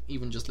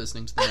 even just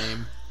listening to the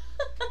name,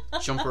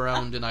 Jump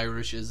Around in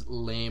Irish is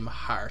Lame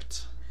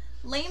Heart.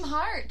 Lame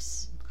Heart.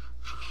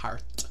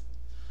 Heart.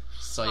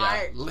 So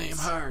yeah, Lame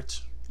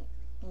Heart.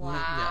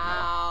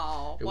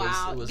 Wow. Yeah, no. It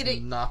was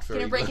not very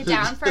good. Gonna break it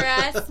down for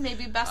us?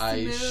 Maybe bust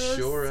some moves? I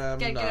sure am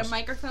Get a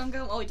microphone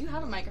going? Oh, we do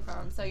have a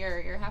microphone, so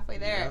you're halfway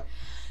there. Yeah.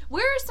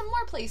 Where are some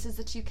more places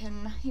that you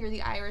can hear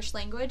the Irish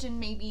language and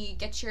maybe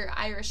get your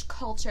Irish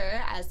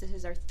culture, as this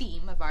is our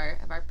theme of our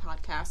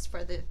podcast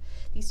for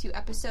these 2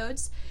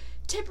 episodes?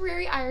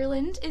 Tipperary,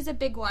 Ireland is a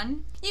big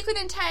one. You can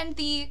attend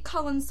the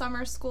Cullen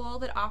Summer School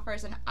that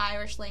offers an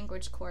Irish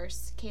language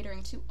course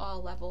catering to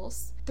all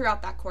levels.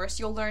 Throughout that course,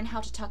 you'll learn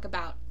how to talk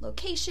about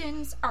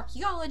locations,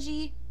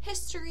 archaeology,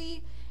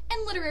 history,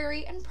 and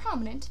literary and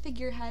prominent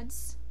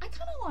figureheads. I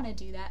kind of want to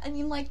do that. I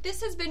mean,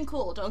 this has been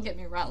cool. Don't get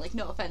me wrong.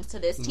 No offense to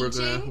this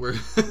teaching.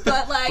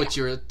 But, but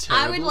you're a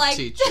terrible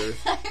teacher.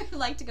 I would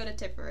like to go to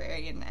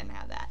Tipperary and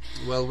have that.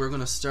 Well, we're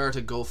going to start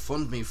a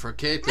GoFundMe for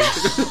Caitlin.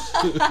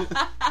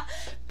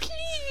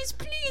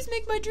 Please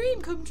make my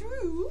dream come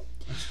true.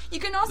 You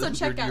can also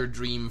check out... Your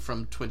dream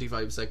from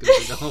 25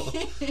 seconds ago.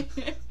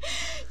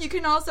 You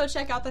can also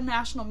check out the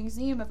National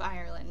Museum of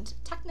Ireland.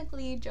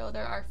 Technically, Joe,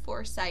 there are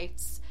 4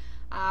 sites.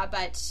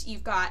 But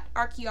you've got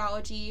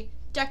archaeology,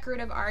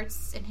 decorative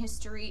arts and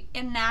history,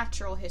 and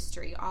natural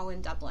history, all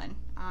in Dublin.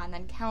 And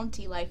then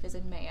county life is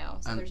in Mayo.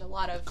 So there's a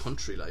lot of...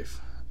 country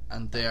life.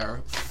 And they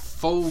are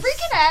faux...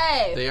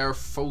 Freaking A! They are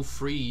faux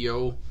free,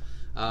 yo.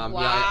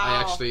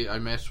 I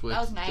met with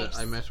That was nice.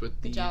 I met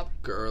with Good the job.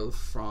 girl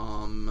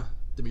from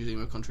the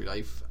Museum of Country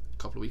Life a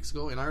couple of weeks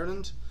ago in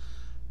Ireland,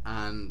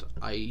 and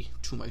I,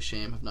 to my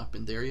shame, have not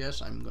been there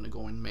yet. I'm going to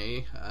go in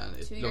May, and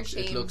To your it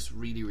shame. looks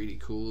really, really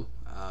cool.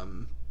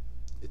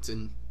 It's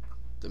in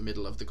the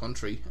middle of the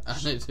country,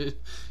 and it Is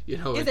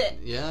it?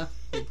 Yeah,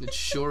 it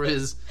sure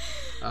is.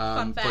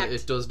 Fun But fact.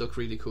 it does look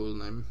really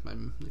cool, and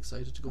I'm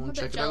excited to go I'm a and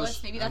bit check jealous. it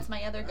out. Maybe that's And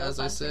my other as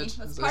I said, GoFundMe.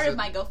 That's as I part said, of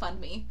my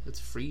GoFundMe. It's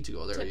free to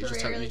go there. You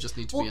Temporarily. just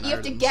need to Well, be in you have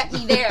Ireland. to get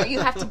me there. You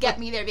have to get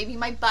me there. Maybe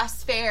my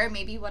bus fare,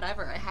 maybe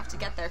whatever. I have to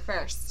get there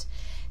first.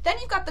 Then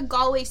you've got the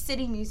Galway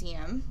City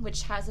Museum,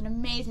 which has an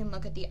amazing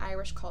look at the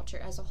Irish culture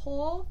as a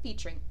whole,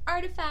 featuring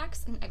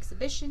artifacts and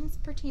exhibitions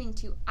pertaining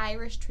to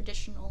Irish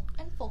traditional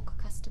and folk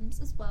customs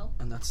as well.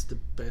 And that's the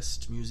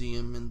best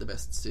museum in the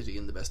best city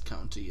in the best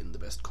county in the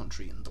best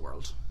country in the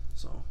world.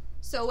 So,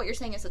 So what you're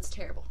saying is it's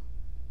terrible,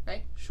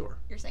 right? sure.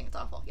 You're saying it's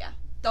awful, yeah.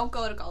 Don't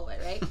go to Galway,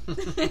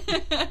 right?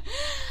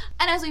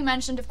 And as we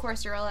mentioned, of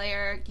course,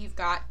 earlier, you've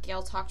got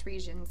Gaeltacht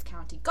Regions,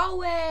 County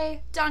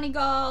Galway,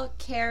 Donegal,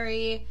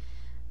 Kerry,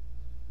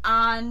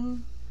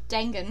 An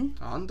Dangan.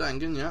 On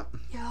Dangan, yeah.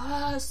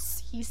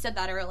 Yes, he said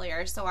that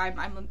earlier, so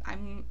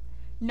I'm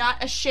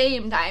not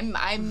ashamed.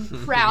 I'm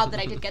proud that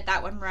I did get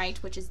that one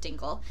right, which is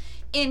Dingle,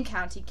 in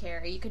County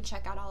Kerry. You can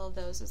check out all of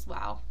those as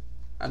well.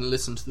 And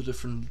listen to the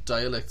different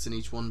dialects in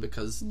each one,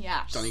 because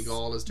Yes,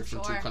 Donegal is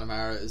different sure. to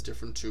Connemara, is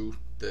different to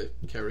the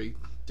Kerry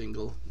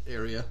Dingle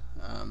area.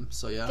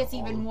 So yeah, Gets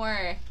even all-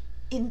 more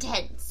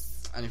intense.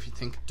 And if you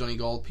think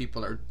Donegal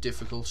people are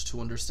difficult to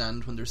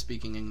understand when they're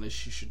speaking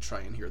English, you should try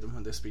and hear them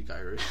when they speak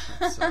Irish.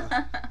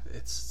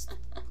 It's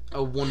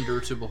a wonder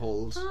to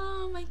behold.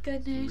 Oh my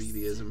goodness. It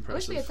really is I wish we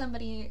impressive. had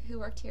somebody who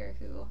worked here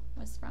who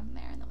was from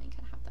there, and then we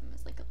could have them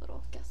as like a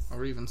little guest.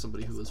 Or even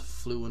somebody who was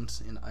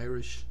fluent in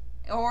Irish.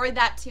 Or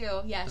that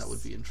too, yes. That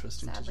would be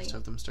interesting to Sadly. just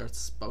have them start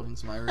spouting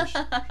some Irish.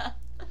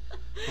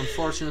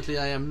 Unfortunately,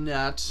 I am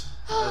not.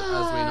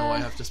 As we know, I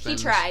have to spend.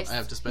 He tries. I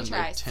have to spend He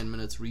like tries. 10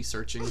 minutes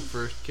researching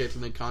for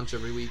Caitlin and Conch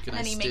every week, and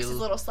And I he still, makes his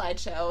little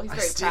slideshow. He's I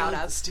very still, proud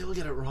of. still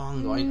get it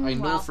wrong. Though. I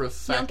know Well, for a You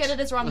fact. don't get it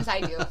as wrong as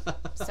I do.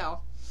 So,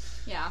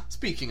 yeah.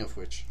 Speaking of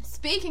which,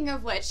 Speaking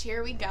of which,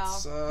 here we go.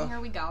 Let's, Here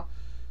we go.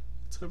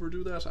 let's never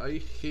do that. I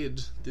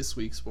hid this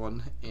week's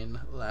one in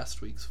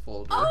last week's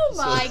folder. Oh so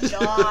my you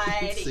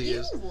god. see You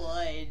it.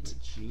 would.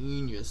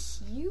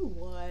 Genius. You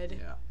would.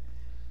 Yeah.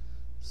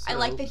 I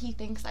like So, that he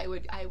thinks I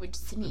would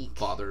sneak.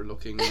 bother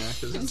looking,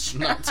 because I'm it's sure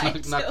not I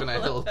not do. going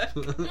to help.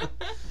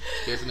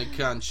 Caitlin and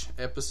Conch,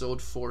 episode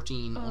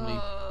 14. Only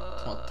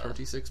what,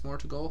 36 more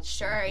to go.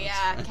 Sure, That's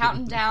yeah. fine.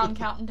 Counting down,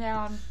 counting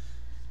down.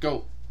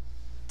 Go.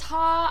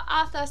 Tá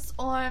athas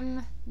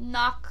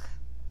nach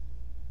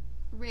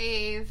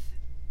rave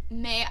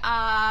me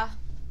a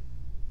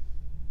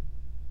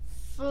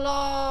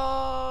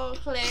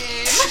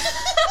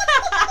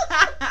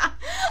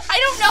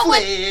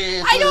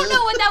I don't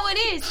know what that one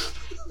is.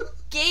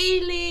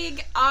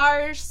 Gaelig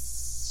ar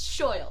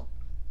shoil.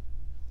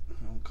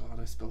 Oh god,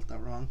 I spelled that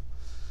wrong.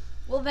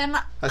 Well then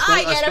I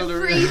spelled- get spelled a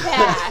it free right.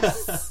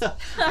 pass.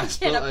 I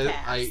get a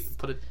I pass.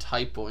 put a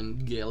typo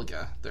in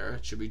Gaelga there.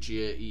 It should be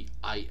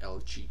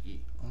Gaeilge.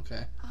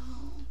 Okay.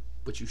 Oh,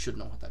 But you should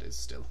know what that is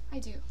still. I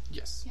do.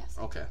 Yes. Yes.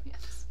 Okay.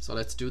 Yes. So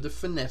let's do the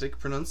phonetic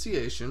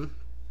pronunciation.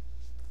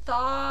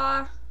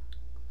 Tha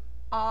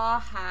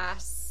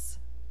ahas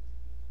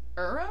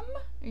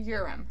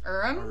Urim?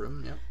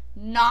 Urim. Yeah.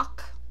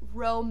 Knock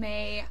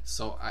Rome.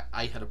 So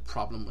I had a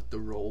problem with the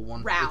row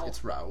one. Row.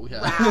 It's row, yeah.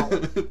 Row.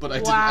 But I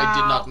did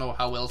Wow. not know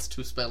how else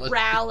to spell it.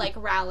 Row, like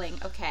rowling.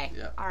 Okay.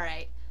 Yeah.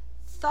 Alright.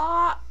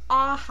 Tha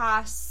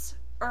ahas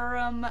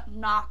Urim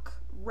knock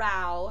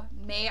row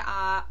mea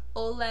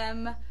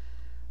olem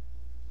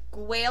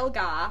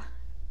gwelga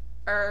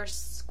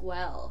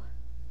squel.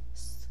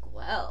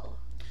 Squel.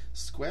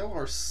 Squell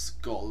or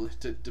skull?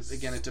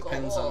 Again, it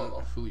depends on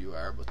Skull. who you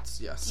are, but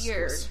yes,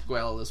 Dear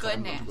squell is what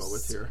I'm going to Goodness. go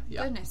with here.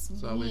 Yeah. Goodness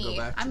So me. we go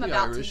back to I'm the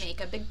about Irish. to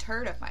make a big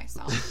turd of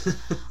myself.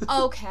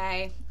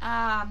 Okay.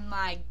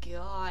 My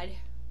god.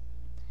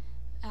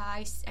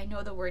 I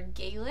know the word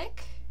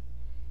Gaelic,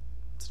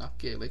 It's not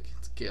Gaelic.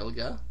 It's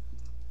Gaelga.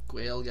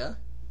 Gaelga.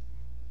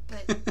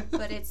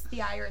 but it's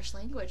the Irish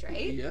language,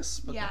 right? Yes,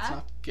 but that's Yeah.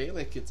 not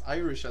Gaelic. It's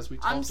Irish, as we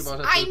I'm talked s-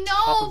 about at I the know,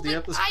 top of the but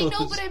episode. I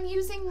know, but I'm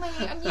using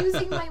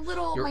my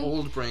little Your my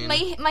old brain.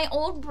 my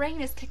old brain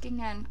is kicking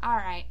in. All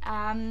right.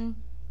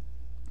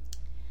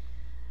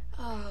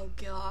 Oh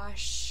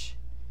gosh.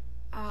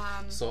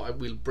 So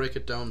we'll break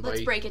it down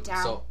Let's by... break it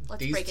down. So Let's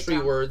these break it three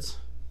down. words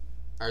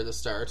are the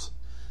start.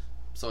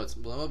 So it's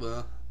blah, blah,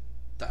 blah.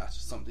 That.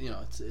 Something,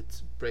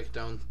 it's break it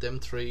down. Them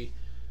three.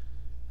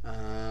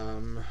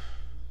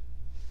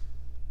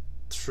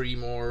 Three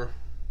more.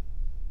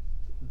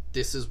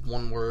 This is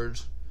one word.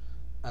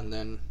 And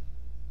then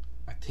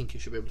I think you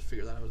should be able to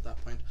figure that out at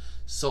that point.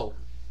 So,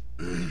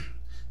 the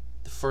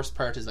first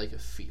part is like a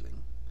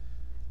feeling.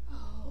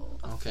 Oh,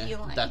 a Okay?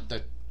 feeling.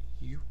 That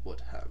you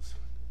would have.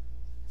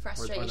 Or that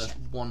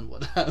Frustration. one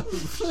would have.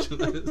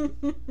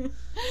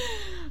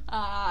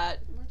 uh,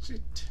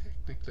 Actually,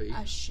 technically.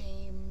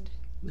 ashamed.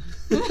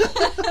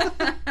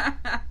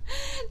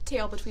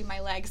 Tail between my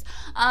legs.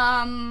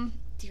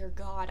 Dear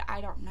God,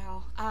 I don't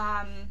know.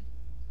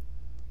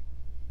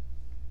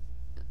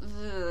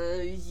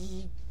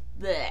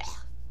 Bleh.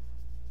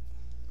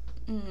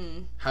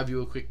 Have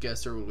you a quick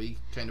guess, or will we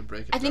kind of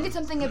break it I think down? it's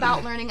something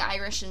about learning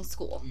Irish in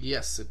school.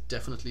 Yes, it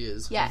definitely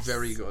is. Yes.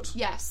 Very good.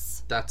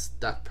 Yes. That's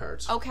that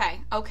part. Okay.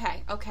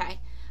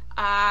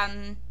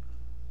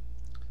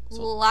 So-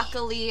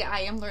 Luckily,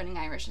 I am learning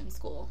Irish in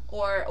school.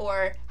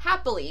 Or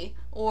happily,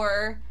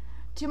 or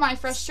to my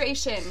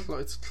frustration,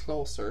 It's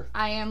closer.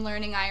 I am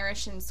learning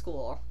Irish in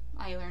school.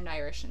 I learned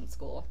Irish in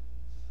school.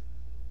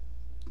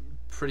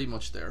 Pretty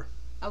much there.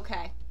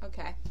 Okay.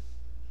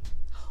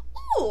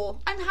 Ooh,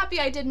 I'm happy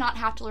I did not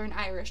have to learn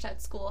Irish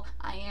at school.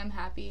 I am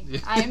happy.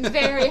 I am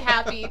very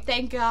happy.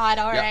 Thank God.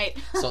 All right.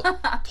 So,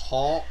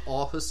 tá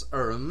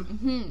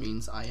áthas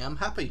means I am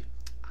happy.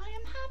 I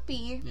am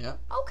happy. Yeah.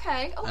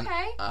 Okay. And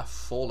a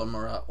fólam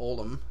or a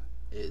ólam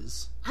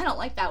is I don't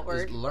like that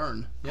word.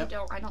 learn. Yep.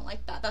 I don't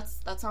like that.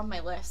 That's on my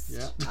list.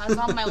 Yeah. That's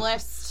on my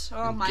list.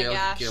 Oh my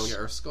gosh.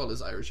 Gaeilge Skull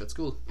is Irish at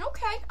school.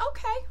 Okay.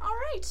 All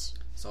right.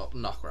 So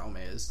Nachrame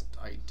is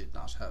I did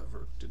not have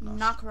or did not.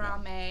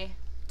 Nachrame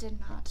did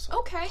not. So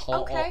Okay.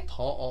 Tá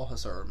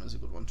áthas is a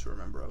good one to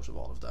remember out of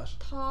all of that.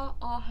 Tá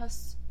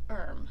áthas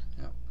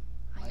Yeah.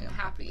 I am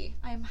happy.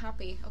 I am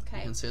happy. Okay.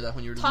 You can say that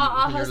when you're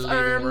Tá when you're áthas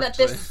leaving work that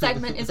this today.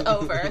 segment is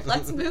over.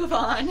 Let's move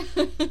on.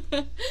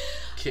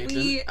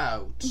 Caitlin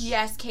out.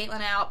 Yes,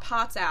 Caitlin out,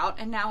 Pots out,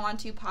 and now on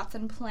to Pots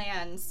and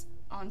Plans.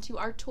 On to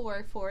our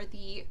tour for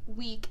the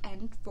week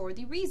and for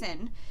the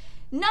reason.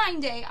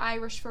 9-day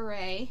Irish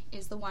Foray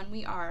is the one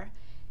we are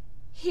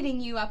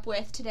hitting you up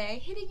with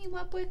today. Hitting you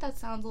up with? That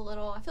sounds a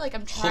little... I feel like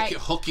I'm trying...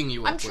 Hooking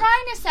you up I'm with.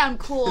 trying to sound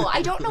cool.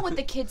 I don't know what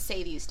the kids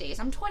say these days.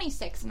 I'm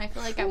 26, and I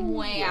feel like I'm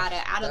way out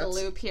of the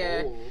loop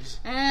here. Old.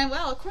 And,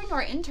 well, according to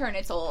our intern,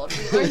 it's old.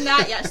 We learned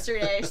that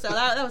yesterday, so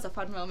that was a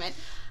fun moment.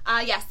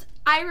 Yes,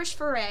 Irish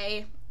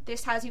Foray.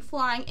 This has you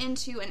flying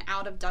into and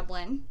out of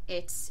Dublin.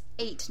 It's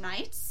 8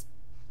 nights,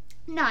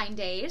 9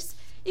 days.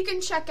 You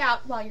can check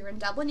out, while you're in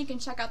Dublin, you can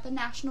check out the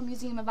National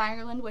Museum of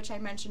Ireland, which I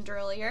mentioned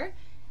earlier.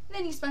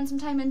 Then you spend some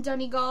time in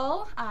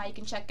Donegal. You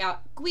can check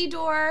out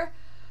Gweedore,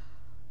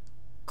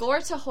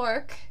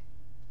 Gortahork,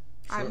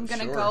 I'm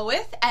going to go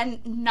with,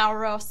 and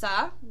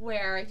Narosa,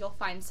 where you'll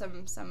find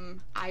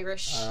some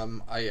Irish...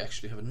 I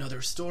actually have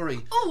another story.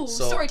 Ooh,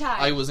 story time.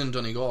 I was in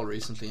Donegal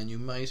recently, and you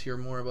might hear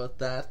more about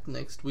that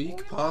next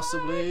week,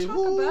 possibly.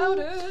 Talk about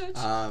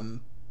it.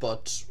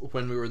 But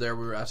when we were there,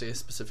 we were at a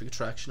specific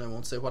attraction. I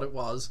won't say what it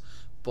was,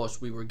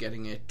 but we were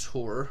getting a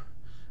tour,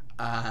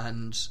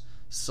 and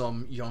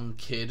some young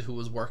kid who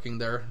was working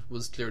there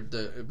was cleared.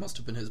 It must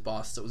have been his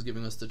boss that was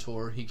giving us the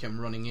tour. He came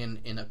running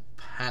in a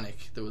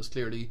panic.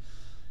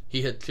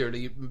 He had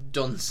clearly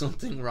done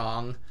something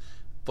wrong,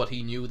 but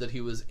he knew that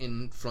he was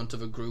in front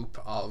of a group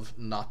of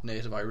not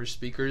native Irish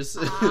speakers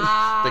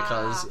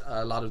because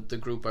a lot of the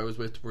group I was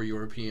with were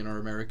European or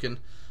American.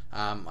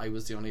 I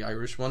was the only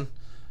Irish one.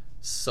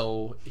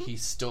 So he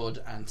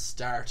stood and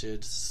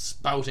started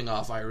spouting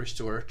off Irish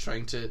to her,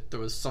 there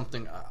was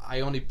something, I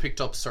only picked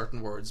up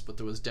certain words, but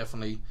there was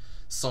definitely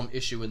some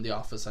issue in the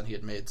office, and he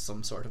had made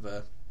some sort of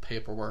a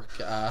paperwork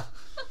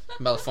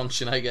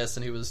malfunction, I guess,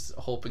 and he was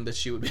hoping that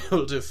she would be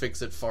able to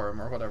fix it for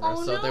him or whatever.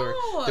 Oh, so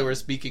no. they were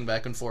speaking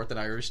back and forth in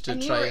Irish to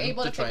and try you were and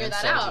able to try figure and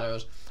that sort out. it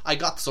out. I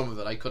got some of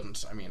it. I could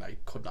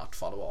not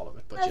follow all of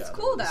it. But That's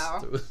cool, there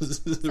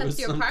Sets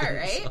you apart,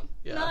 right? So,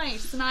 yeah.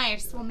 Nice. Yeah.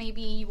 Well,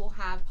 maybe you will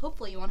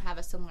hopefully you won't have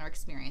a similar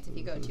experience if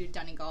you go to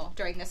Donegal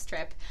during this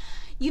trip.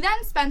 You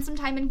then spend some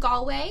time in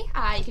Galway.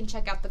 You can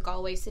check out the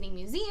Galway City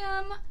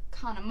Museum,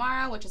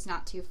 Connemara, which is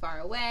not too far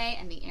away,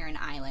 and the Aran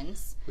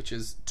Islands. Which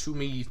is, to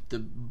me,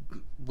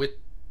 with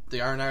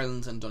the Aran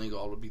Islands and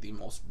Donegal would be the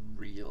most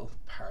real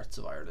parts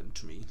of Ireland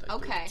to me. Like,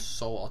 Okay. they're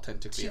so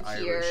authentically To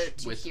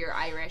Irish. hear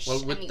Irish Well,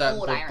 and with the that,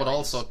 old but Ireland.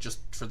 also just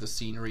for the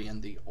scenery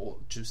and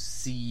to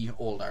see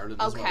old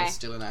Ireland as well Okay. as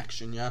still in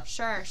action, yeah.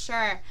 Sure.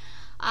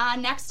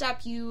 Next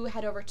up, you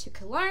head over to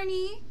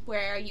Killarney,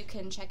 where you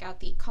can check out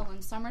the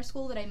Cullen Summer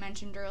School that I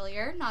mentioned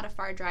earlier, not a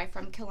far drive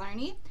from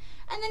Killarney.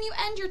 And then you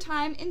end your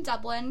time in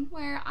Dublin,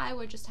 where I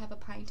would just have a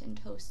pint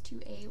and toast to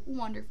a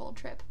wonderful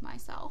trip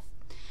myself.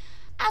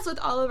 As with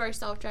all of our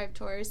self-drive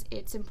tours,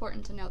 it's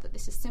important to note that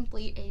this is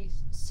simply a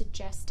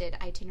suggested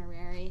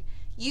itinerary.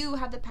 You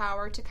have the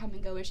power to come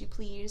and go as you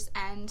please,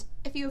 and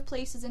if you have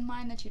places in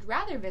mind that you'd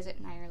rather visit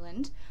in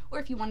Ireland, or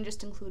if you want to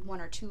just include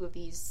one or two of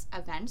these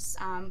events,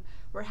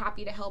 we're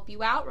happy to help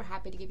you out. We're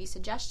happy to give you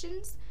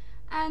suggestions.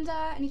 And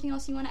anything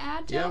else you want to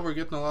add, Joe? Yeah, we're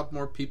getting a lot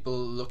more people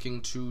looking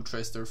to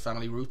trace their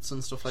family roots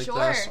and stuff like Sure.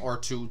 that, or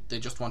they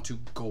just want to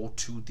go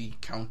to the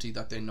county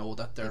that they know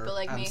that their People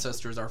like me.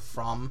 ancestors are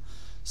from.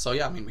 So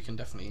yeah, we can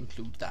definitely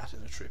include that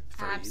in a trip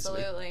very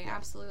easily.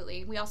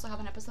 Absolutely. We also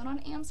have an episode on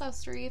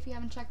ancestry. If you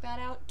haven't checked that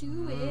out,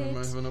 do it.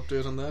 Might have an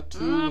update on that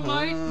too.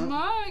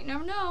 Might,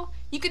 never know.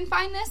 You can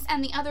find this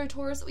and the other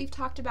tours that we've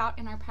talked about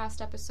in our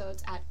past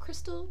episodes at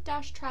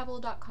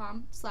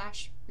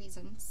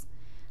crystal-travel.com/reasons.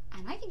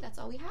 And I think that's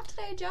all we have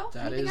today, Joe.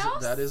 That Anything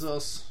else? That is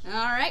us. All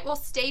right, well,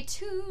 stay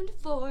tuned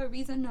for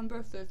reason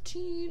number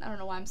 15. I don't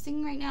know why I'm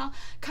singing right now.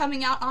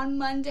 Coming out on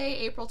Monday,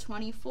 April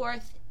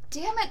 24th.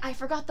 Damn it, I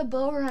forgot the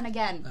bow run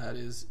again. That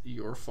is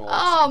your fault.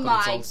 Oh but my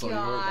it's also your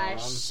gosh.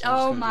 bond. So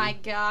Oh it's my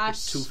gonna be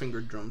gosh. the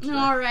two-fingered drum today.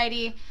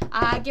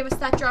 Alrighty. Give us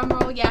that drum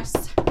roll, yes.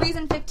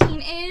 Reason 15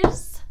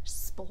 is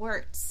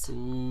sports.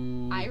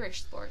 Ooh.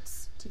 Irish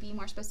sports, to be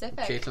more specific.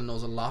 Caitlin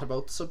knows a lot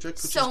about the subject,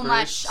 which So is great,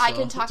 much. I so-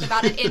 can talk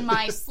about it in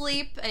my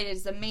sleep. It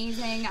is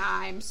amazing.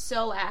 I'm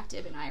so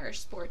active in Irish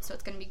sports, so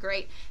it's going to be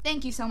great.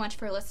 Thank you so much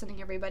for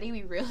listening, everybody.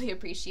 We really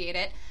appreciate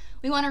it.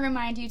 We want to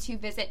remind you to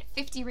visit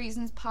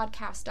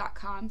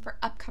 50reasonspodcast.com for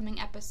upcoming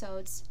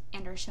episodes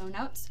and our show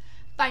notes.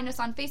 Find us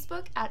on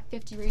Facebook at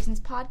 50 Reasons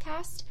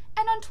Podcast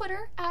and on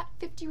Twitter at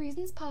 50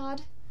 Reasons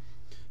Pod.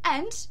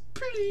 And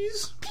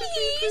Please.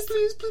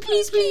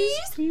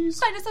 please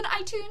find us on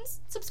iTunes,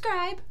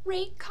 subscribe,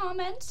 rate,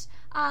 comment,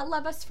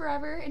 love us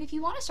forever. And if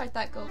you want to start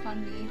that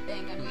GoFundMe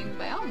thing, I mean,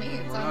 by all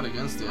means, We're not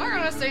against it. we're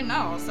gonna say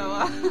no. So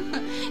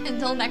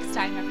until next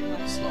time, everyone.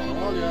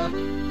 Slán all, yeah.